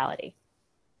 creates your reality.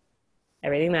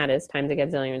 Everything that is times a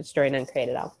gazillion, destroy and uncreate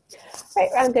it all. Right,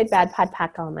 wrong, good, bad, pod,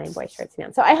 pack, all nine, boys, shorts,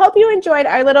 man. So I hope you enjoyed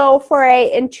our little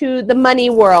foray into the money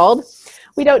world.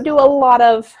 We don't do a lot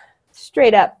of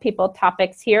straight up people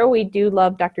topics here. We do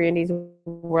love Dr. Andy's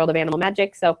World of Animal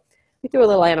Magic. So we threw a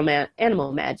little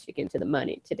animal magic into the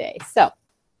money today. So,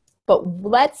 but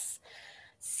let's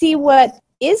see what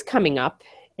is coming up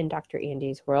in Dr.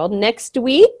 Andy's world next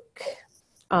week.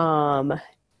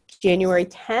 January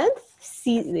 10th.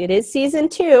 It is season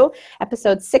 2,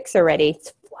 episode 6 already.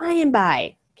 It's flying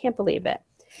by. Can't believe it.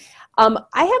 I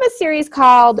have a series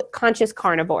called Conscious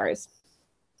Carnivores.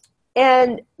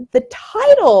 And the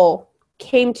title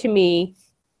came to me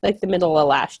like the middle of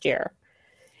last year.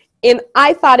 And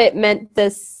I thought it meant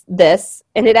this,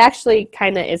 and it actually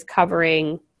kind of is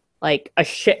covering like a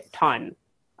shit ton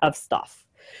of stuff.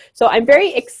 So I'm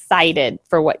very excited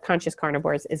for what Conscious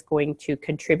Carnivores is going to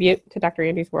contribute to Dr.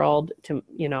 Andy's World, to,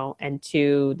 you know, and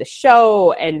to the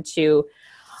show, and to,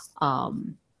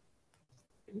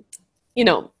 you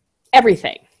know,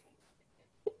 everything.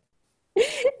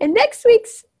 And next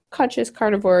week's Conscious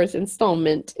Carnivores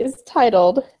installment is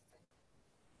titled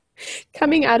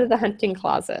Coming Out of the Hunting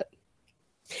Closet.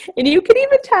 And you can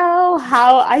even tell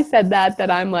how I said that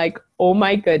I'm like, oh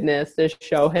my goodness, this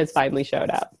show has finally showed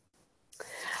up.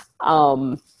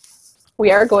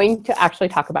 We are going to actually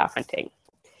talk about hunting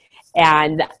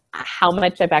and how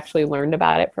much I've actually learned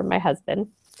about it from my husband,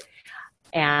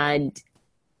 and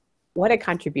what a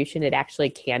contribution it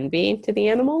actually can be to the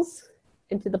animals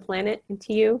and to the planet and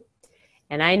to you.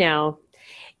 And I know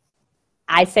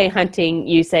I say hunting,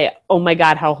 you say, oh my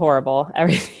God, how horrible.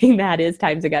 Everything that is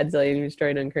times a godzillion,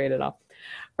 destroyed and uncreated all.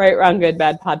 Right, wrong, good,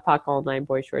 bad, pod, poc, all nine,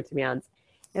 boys, shorts, and beyonds.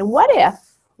 And what if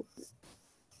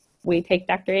we take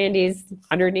Dr. Andy's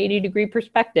 180-degree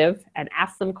perspective and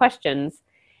ask some questions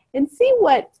and see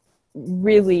what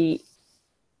really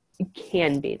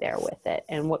can be there with it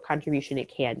and what contribution it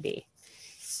can be.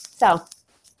 So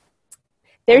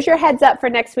there's your heads up for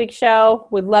next week's show.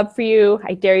 Would love for you.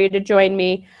 I dare you to join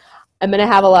me. I'm going to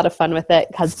have a lot of fun with it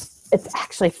because it's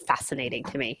actually fascinating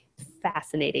to me.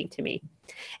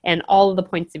 And all of the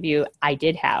points of view I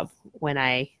did have when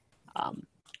I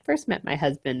first met my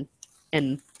husband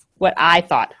and what I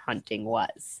thought hunting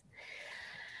was.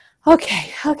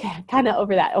 Okay, I'm kind of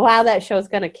over that. Wow, that show's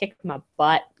going to kick my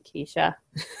butt, Keisha.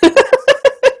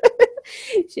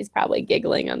 She's probably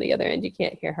giggling on the other end. You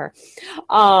can't hear her.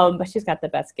 But she's got the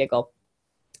best giggle.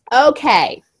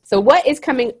 Okay, so what is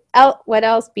coming out? What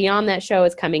else beyond that show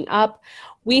is coming up?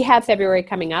 We have February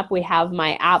coming up. We have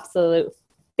my absolute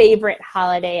favorite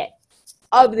holiday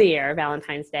of the year,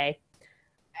 Valentine's Day.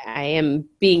 I am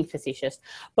being facetious,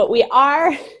 but we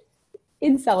are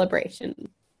in celebration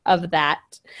of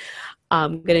that.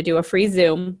 I'm going to do a free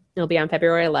Zoom. It'll be on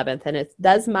February 11th, and it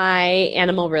does my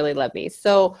animal really love me.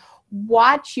 So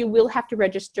you will have to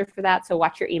register for that. So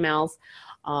watch your emails.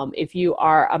 If you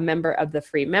are a member of the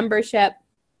free membership,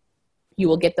 you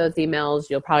will get those emails.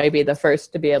 You'll probably be the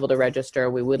first to be able to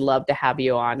register. We would love to have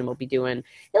you on, and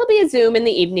it'll be a Zoom in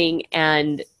the evening,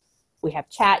 and we have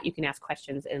chat. You can ask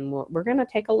questions, and we're going to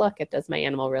take a look at Does My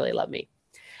Animal Really Love Me?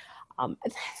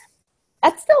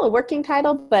 That's still a working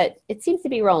title, but it seems to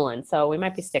be rolling, so we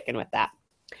might be sticking with that.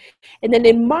 And then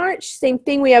in March, same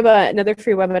thing, we have another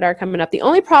free webinar coming up. The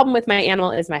only problem with my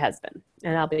animal is my husband,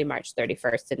 and that'll be March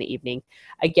 31st in the evening.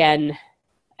 Again,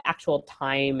 actual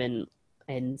time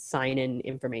and sign-in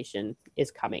information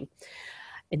is coming.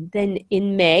 And then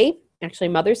in May, actually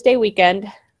Mother's Day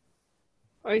weekend,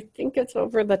 I think it's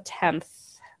over the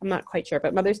 10th. I'm not quite sure,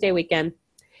 but Mother's Day weekend,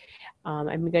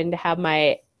 I'm going to have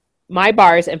my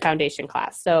bars and foundation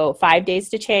class. So 5 days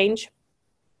to change.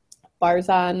 Bars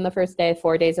on the first day,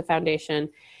 4 days of foundation.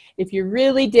 If you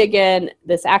really dig in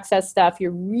this access stuff,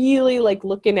 you're really like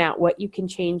looking at what you can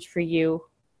change for you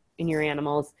and your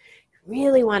animals. You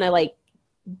really want to like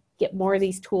get more of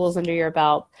these tools under your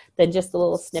belt than just the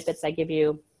little snippets I give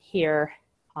you here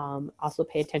Also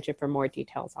pay attention for more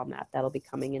details on that. That'll be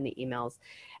coming in the emails,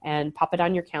 and pop it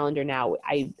on your calendar now.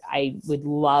 I would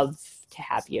love to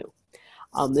have you.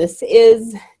 This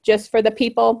is just for the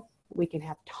people. We can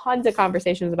have tons of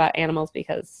conversations about animals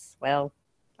because, well,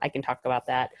 I can talk about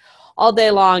that all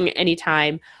day long,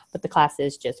 anytime, but the class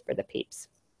is just for the peeps.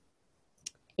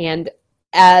 And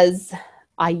as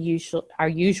our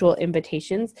usual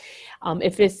invitations,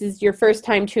 if this is your first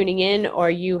time tuning in, or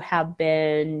you have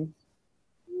been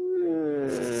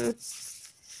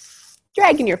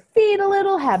dragging your feet a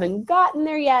little, haven't gotten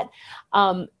there yet,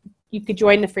 you could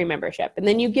join the free membership. And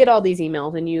then you get all these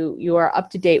emails, and you are up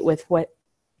to date with what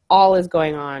all is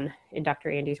going on in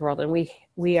Dr. Andy's world. And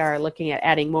we are looking at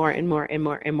adding more and more and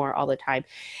more and more all the time.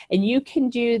 And you can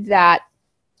do that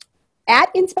at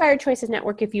Inspired Choices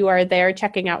Network. If you are there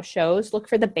checking out shows, look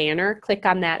for the banner, click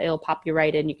on that, it'll pop you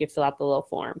right in. You can fill out the little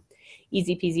form.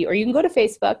 Easy peasy. Or you can go to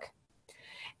Facebook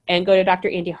and go to Dr.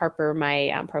 Andy Harper,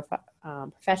 my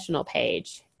professional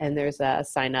page, and there's a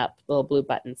sign up, little blue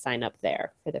button, sign up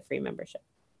there for the free membership.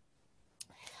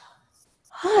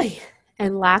 Hi.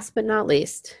 And last but not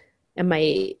least, and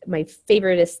my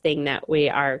favoriteest thing that we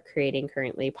are creating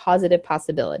currently, Positive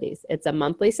Possibilities. It's a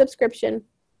monthly subscription.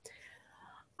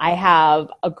 I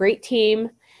have a great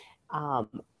team. I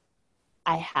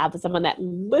have someone that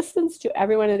listens to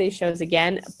every one of these shows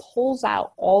again, pulls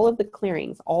out all of the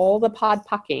clearings, all the pod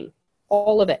pucking,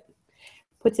 all of it,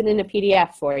 puts it in a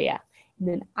PDF for you. And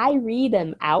then I read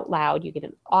them out loud. You get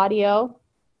an audio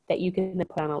that you can then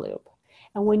put on a loop.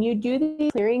 And when you do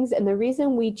these clearings, and the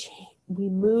reason we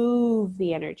move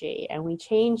the energy, and we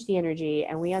change the energy,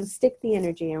 and we unstick the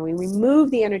energy, and we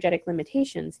remove the energetic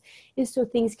limitations, is so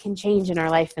things can change in our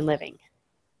life and living.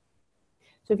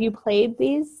 So if you played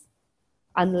these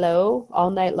on low all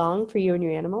night long for you and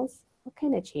your animals, what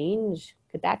kind of change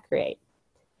could that create?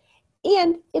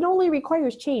 And it only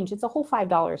requires change. It's a whole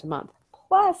 $5 a month.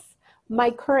 Plus, my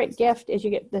current gift is you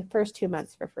get the first 2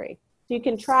 months for free. So you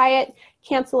can try it,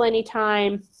 cancel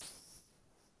anytime.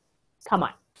 Come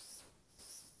on.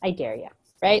 I dare you,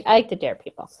 right? I like to dare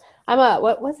people. I'm a,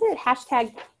 what was it?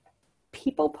 Hashtag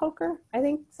people poker, I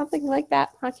think, something like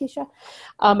that, huh, Keisha?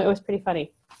 It was pretty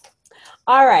funny.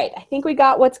 All right, I think we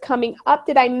got what's coming up.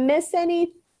 Did I miss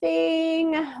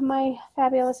anything? My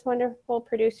fabulous, wonderful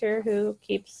producer who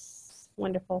keeps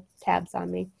wonderful tabs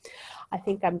on me. I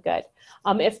think I'm good.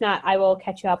 If not, I will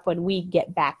catch you up when we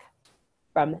get back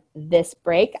from this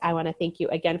break. I want to thank you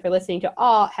again for listening to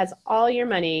Has All Your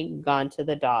Money Gone to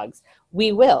the Dogs?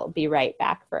 We will be right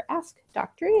back for Ask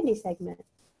Dr. Andy segment.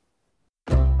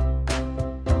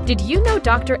 Did you know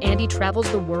Dr. Andy travels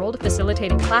the world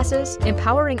facilitating classes,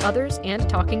 empowering others, and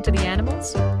talking to the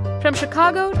animals? From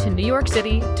Chicago to New York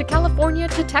City to California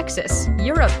to Texas,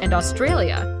 Europe, and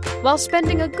Australia, while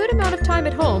spending a good amount of time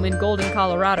at home in Golden,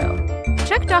 Colorado.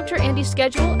 Check Dr. Andy's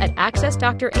schedule at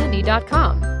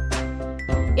accessdrandy.com.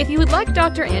 If you would like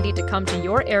Dr. Andy to come to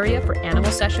your area for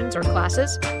animal sessions or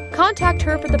classes, contact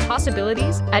her for the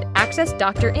possibilities at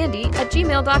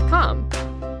accessdrandy@gmail.com.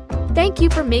 Thank you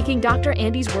for making Dr.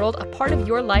 Andy's World a part of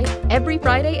your life every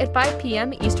Friday at 5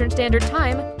 p.m. Eastern Standard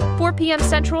Time, 4 p.m.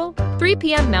 Central, 3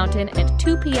 p.m. Mountain, and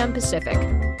 2 p.m. Pacific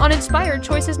on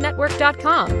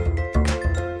InspiredChoicesNetwork.com.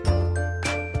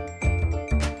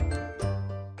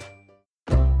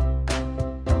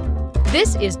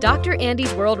 This is Dr.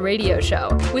 Andy's World Radio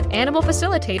Show with animal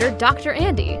facilitator Dr.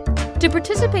 Andy. To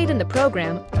participate in the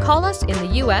program, call us in the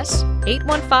U.S.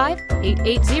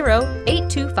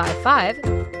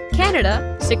 815-880-8255,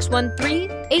 Canada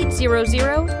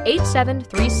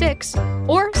 613-800-8736,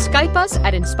 or Skype us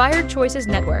at Inspired Choices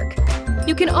Network.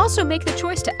 You can also make the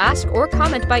choice to ask or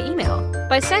comment by email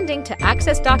by sending to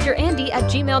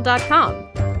accessdrandy@gmail.com.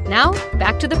 Now,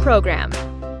 back to the program.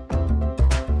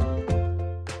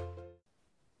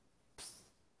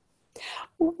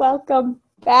 Welcome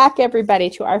back, everybody,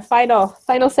 to our final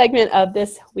segment of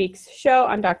this week's show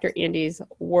on Dr. Andy's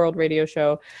World Radio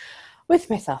Show with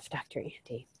myself, Dr.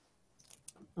 Andy,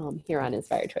 here on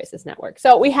Inspired Choices Network.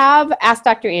 So we have Ask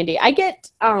Dr. Andy. I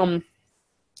get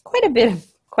quite a bit of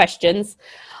questions,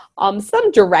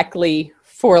 some directly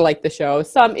for like the show,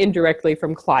 some indirectly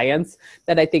from clients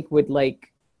that I think would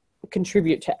like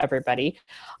contribute to everybody.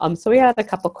 So we had a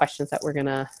couple questions that we're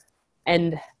gonna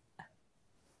end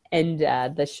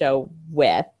the show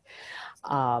with.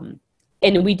 And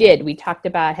we talked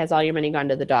about, has all your money gone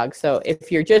to the dog? So if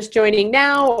you're just joining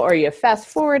now, or you fast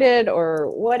forwarded or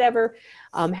whatever,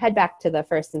 head back to the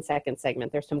first and second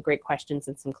segment. There's some great questions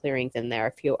and some clearings in there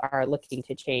if you are looking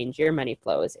to change your money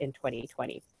flows in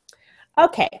 2020.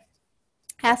 Okay,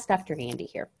 Ask Dr. Andy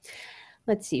here.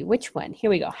 Let's see, which one? Here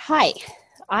we go. Hi,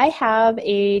 I have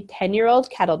a 10-year-old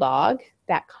kettle dog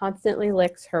that constantly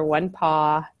licks her one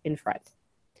paw in front.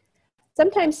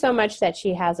 Sometimes so much that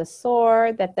she has a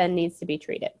sore that then needs to be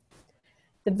treated.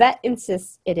 The vet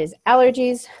insists it is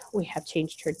allergies. We have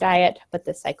changed her diet, but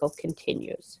the cycle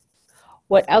continues.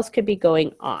 What else could be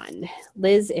going on?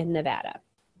 Liz in Nevada.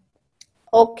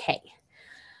 Okay.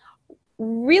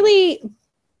 Really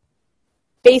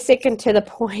basic and to the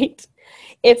point.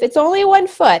 If it's only 1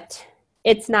 foot,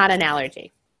 it's not an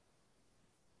allergy.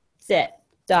 That's it.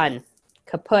 Done.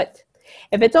 Kaput.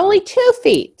 If it's only 2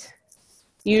 feet,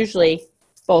 usually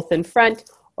both in front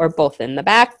or both in the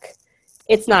back,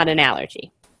 it's not an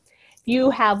allergy. If you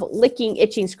have licking,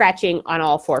 itching, scratching on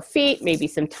all 4 feet, maybe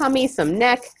some tummy, some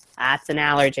neck, that's an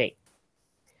allergy.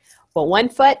 But 1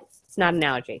 foot, it's not an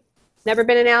allergy. It's never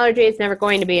been an allergy. It's never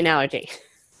going to be an allergy.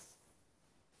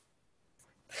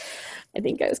 I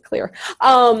think I was clear.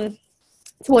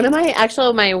 It's one of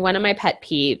my pet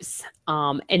peeves.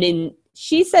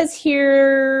 She says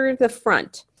here the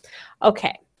front.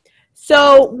 Okay.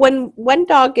 So when one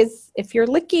dog if you're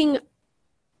licking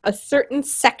a certain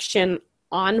section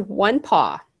on one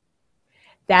paw,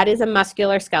 that is a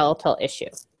musculoskeletal issue.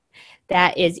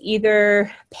 That is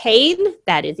either pain,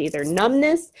 that is either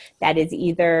numbness, that is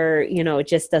either, it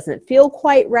just doesn't feel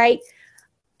quite right.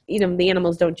 The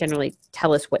animals don't generally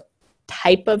tell us what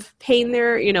type of pain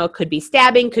there, it could be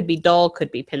stabbing, could be dull,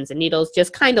 could be pins and needles,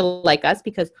 just kind of like us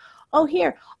because,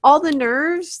 here, all the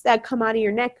nerves that come out of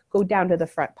your neck go down to the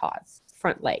front paws,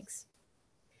 front legs.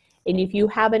 And if you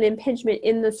have an impingement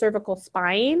in the cervical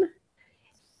spine,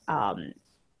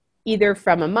 either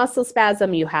from a muscle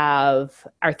spasm, you have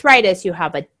arthritis, you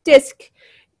have a disc,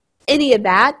 any of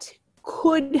that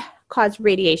could cause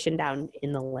radiation down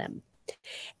in the limb.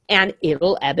 And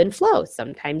it'll ebb and flow.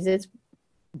 Sometimes it's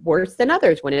worse than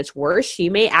others. When it's worse, she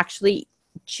may actually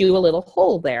chew a little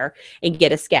hole there and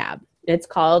get a scab. It's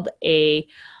called a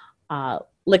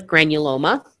lick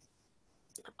granuloma.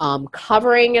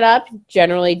 Covering it up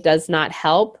generally does not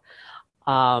help.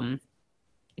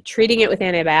 Treating it with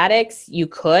antibiotics, you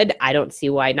could. I don't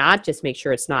see why not. Just make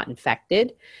sure it's not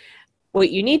infected. What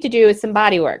you need to do is some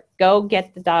body work. Go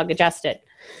get the dog adjusted.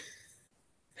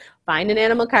 Find an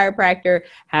animal chiropractor,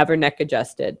 have her neck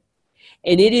adjusted.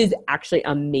 And it is actually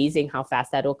amazing how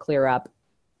fast that'll clear up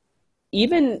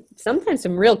even sometimes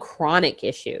some real chronic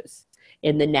issues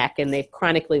in the neck, and they've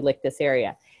chronically licked this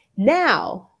area.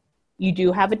 Now, you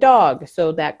do have a dog,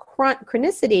 so that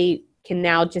chronicity can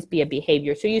now just be a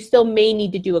behavior. So you still may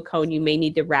need to do a cone, you may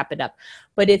need to wrap it up,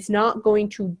 but it's not going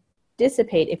to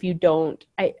dissipate if you don't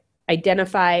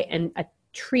identify and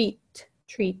treat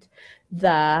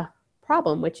the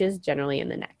problem, which is generally in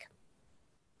the neck.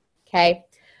 Okay.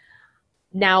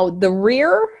 Now the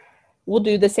rear will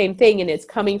do the same thing, and it's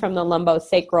coming from the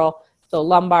lumbosacral, so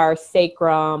lumbar,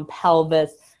 sacrum,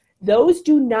 pelvis. Those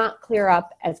do not clear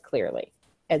up as quickly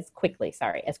as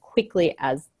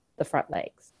the front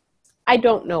legs. I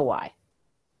don't know why.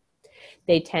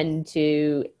 They tend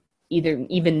to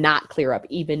even not clear up,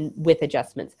 even with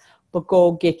adjustments. But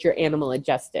go get your animal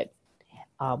adjusted.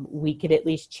 We could at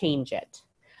least change it.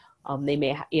 They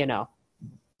may,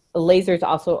 laser is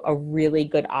also a really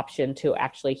good option to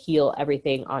actually heal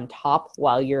everything on top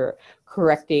while you're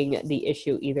correcting the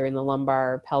issue either in the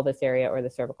lumbar, pelvis area, or the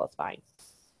cervical spine.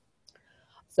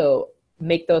 So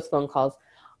make those phone calls.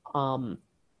 I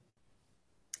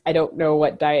don't know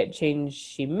what diet change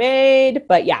she made,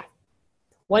 but yeah,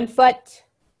 1 foot,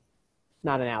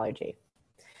 not an allergy.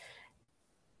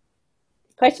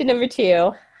 Question number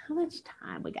 2. How much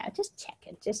time we got? Just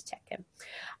checking.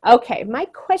 Okay, my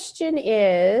question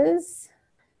is,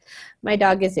 my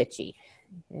dog is itchy.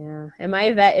 Yeah, and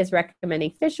my vet is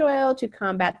recommending fish oil to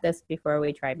combat this before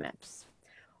we try meds.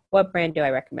 What brand do I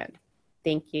recommend?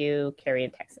 Thank you, Carrie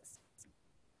in Texas.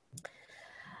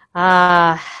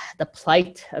 The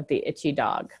plight of the itchy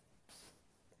dog.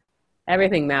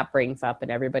 Everything that brings up in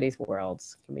everybody's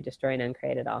worlds can be destroyed and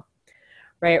uncreate it all.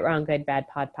 Right, wrong, good, bad,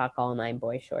 pod, poc, all 9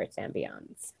 boy shorts and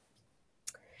beyonds.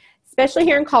 Especially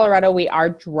here in Colorado, we are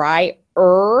drier.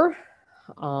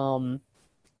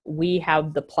 We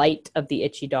have the plight of the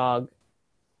itchy dog.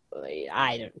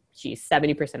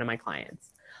 70% of my clients.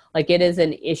 Like, it is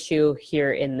an issue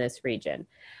here in this region.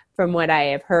 From what I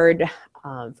have heard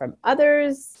from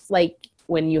others, like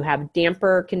when you have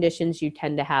damper conditions, you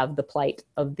tend to have the plight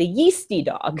of the yeasty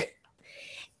dog.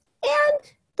 And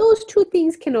those two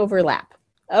things can overlap.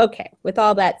 Okay, with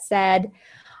all that said,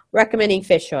 recommending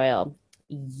fish oil.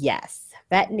 Yes,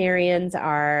 veterinarians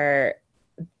are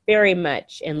very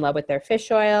much in love with their fish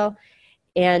oil,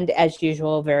 and as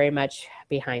usual, very much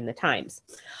behind the times.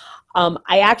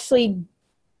 I actually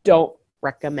don't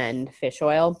recommend fish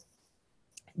oil.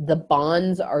 The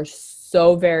bonds are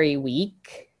so very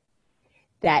weak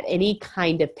that any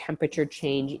kind of temperature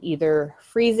change, either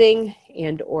freezing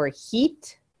and or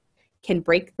heat, can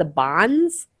break the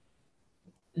bonds.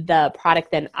 The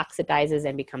product then oxidizes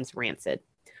and becomes rancid.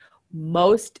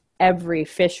 Most every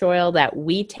fish oil that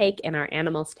we take and our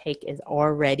animals take is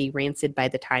already rancid by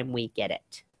the time we get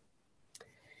it.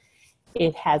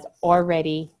 It has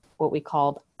already what we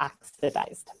called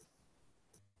oxidized.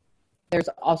 There's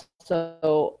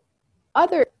also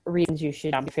other reasons you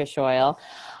should buy fish oil.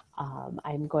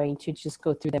 I'm going to just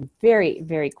go through them very,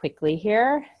 very quickly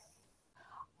here.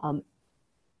 And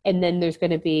then there's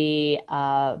going to be,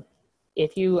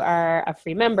 if you are a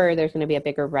free member, there's going to be a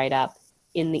bigger write-up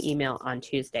in the email on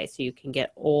Tuesday, so you can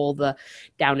get all the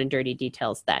down and dirty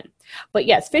details then. But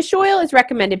yes, fish oil is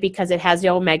recommended because it has the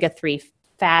omega-3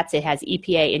 fats, it has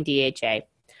EPA and DHA.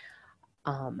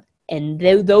 And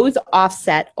those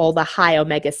offset all the high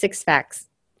omega-6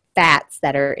 fats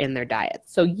that are in their diet.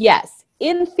 So yes,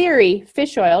 in theory,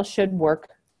 fish oil should work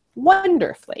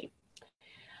wonderfully.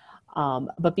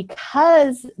 But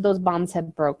because those bonds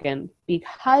have broken,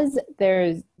 because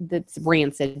it's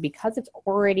rancid, because it's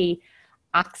already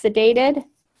oxidated,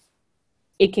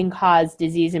 it can cause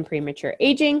disease and premature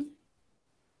aging.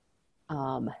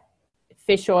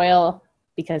 Fish oil,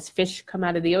 because fish come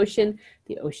out of the oceans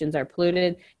are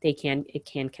polluted. It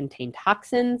can contain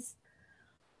toxins.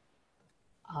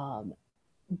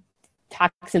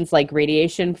 Toxins like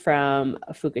radiation from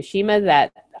Fukushima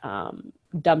that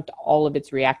dumped all of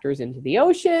its reactors into the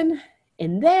ocean.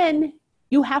 And then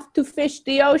you have to fish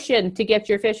the ocean to get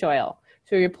your fish oil.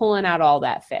 So you're pulling out all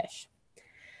that fish.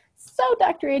 So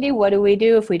Dr. Andi, what do we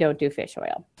do if we don't do fish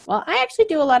oil? Well, I actually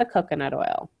do a lot of coconut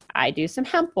oil. I do some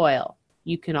hemp oil.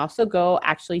 You can also go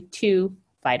actually to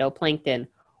phytoplankton,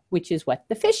 which is what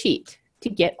the fish eat, to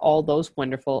get all those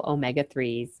wonderful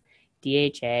omega-3s,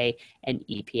 DHA, and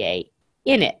EPA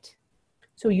in it.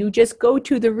 So you just go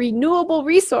to the renewable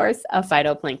resource of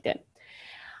phytoplankton.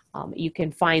 You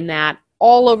can find that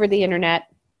all over the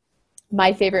internet.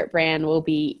 My favorite brand will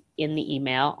be in the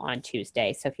email on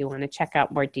Tuesday. So if you want to check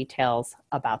out more details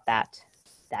about that,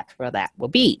 that's where that will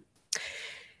be.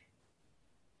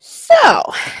 So,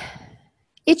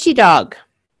 itchy dog.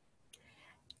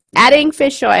 Adding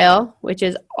fish oil, which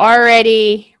is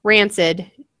already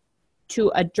rancid,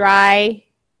 to a dry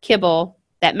kibble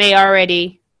that may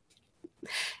already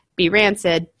be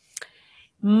rancid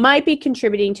might be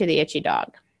contributing to the itchy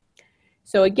dog.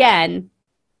 So again,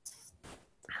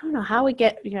 I don't know how we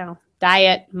get,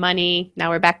 diet, money. Now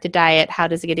we're back to diet. How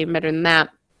does it get even better than that?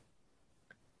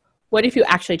 What if you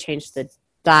actually change the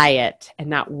diet and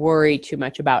not worry too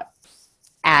much about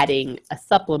adding a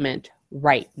supplement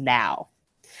right now?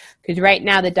 Because right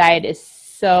now the diet is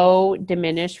so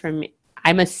diminished from,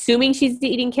 I'm assuming she's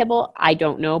eating kibble. I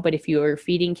don't know. But if you are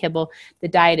feeding kibble, the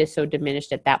diet is so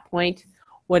diminished at that point.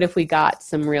 What if we got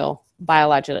some real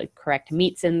biologically correct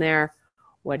meats in there?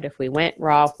 What if we went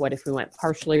raw? What if we went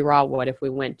partially raw? What if we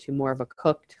went to more of a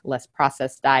cooked, less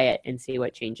processed diet and see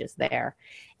what changes there?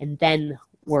 And then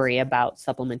worry about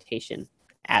supplementation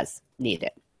as needed.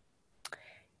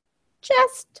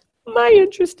 Just my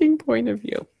interesting point of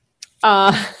view.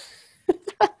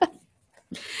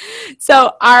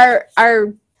 So our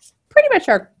pretty much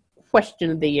our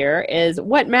question of the year is,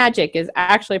 what magic is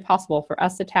actually possible for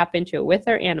us to tap into with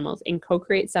our animals and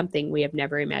co-create something we have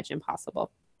never imagined possible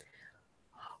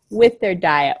with their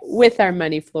diet, with our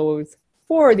money flows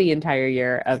for the entire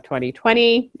year of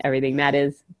 2020, everything that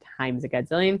is times a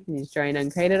gazillion. Destroy and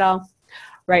uncreate it all.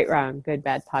 Right, wrong, good,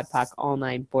 bad, pod, poc, all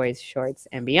nine, boys, shorts,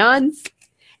 and beyonds.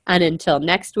 And until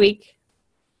next week,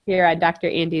 here at Dr.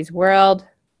 Andi's World,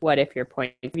 what if your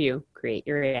point of view create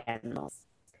your animals?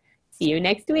 See you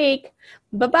next week.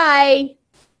 Bye-bye.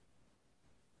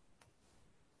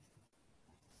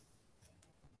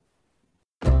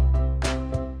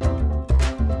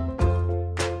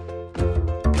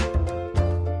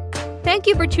 Thank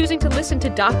you for choosing to listen to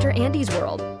Dr. Andi's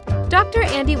World. Dr.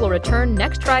 Andi will return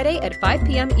next Friday at 5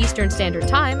 p.m. Eastern Standard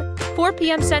Time, 4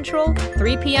 p.m. Central,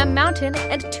 3 p.m. Mountain,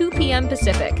 and 2 p.m.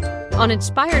 Pacific on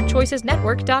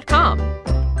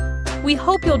InspiredChoicesNetwork.com. We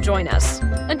hope you'll join us.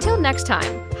 Until next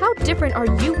time, how different are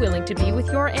you willing to be with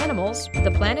your animals,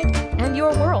 the planet, and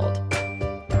your world?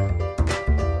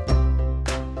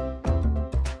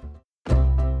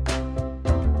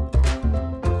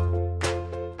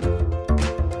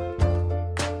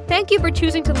 Thank you for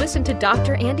choosing to listen to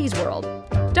Dr. Andi's World.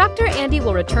 Dr. Andi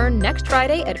will return next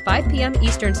Friday at 5 p.m.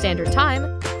 Eastern Standard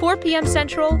Time, 4 p.m.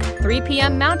 Central, 3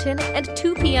 p.m. Mountain, and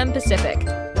 2 p.m. Pacific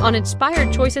on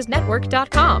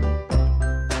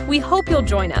InspiredChoicesNetwork.com. We hope you'll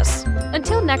join us.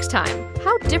 Until next time,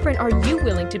 how different are you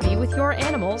willing to be with your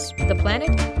animals, the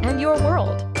planet, and your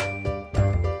world?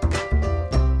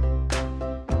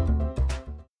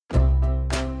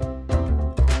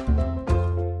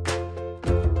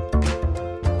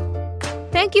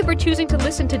 Thank you for choosing to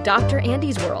listen to Dr.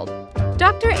 Andy's World.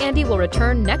 Dr. Andy will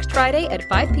return next Friday at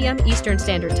 5 p.m. Eastern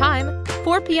Standard Time,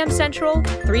 4 p.m. Central,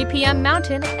 3 p.m.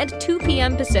 Mountain, and 2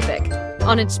 p.m. Pacific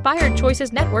on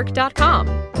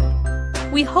InspiredChoicesNetwork.com.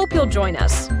 We hope you'll join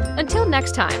us. Until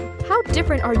next time, how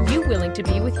different are you willing to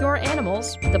be with your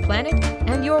animals, the planet,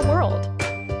 and your world?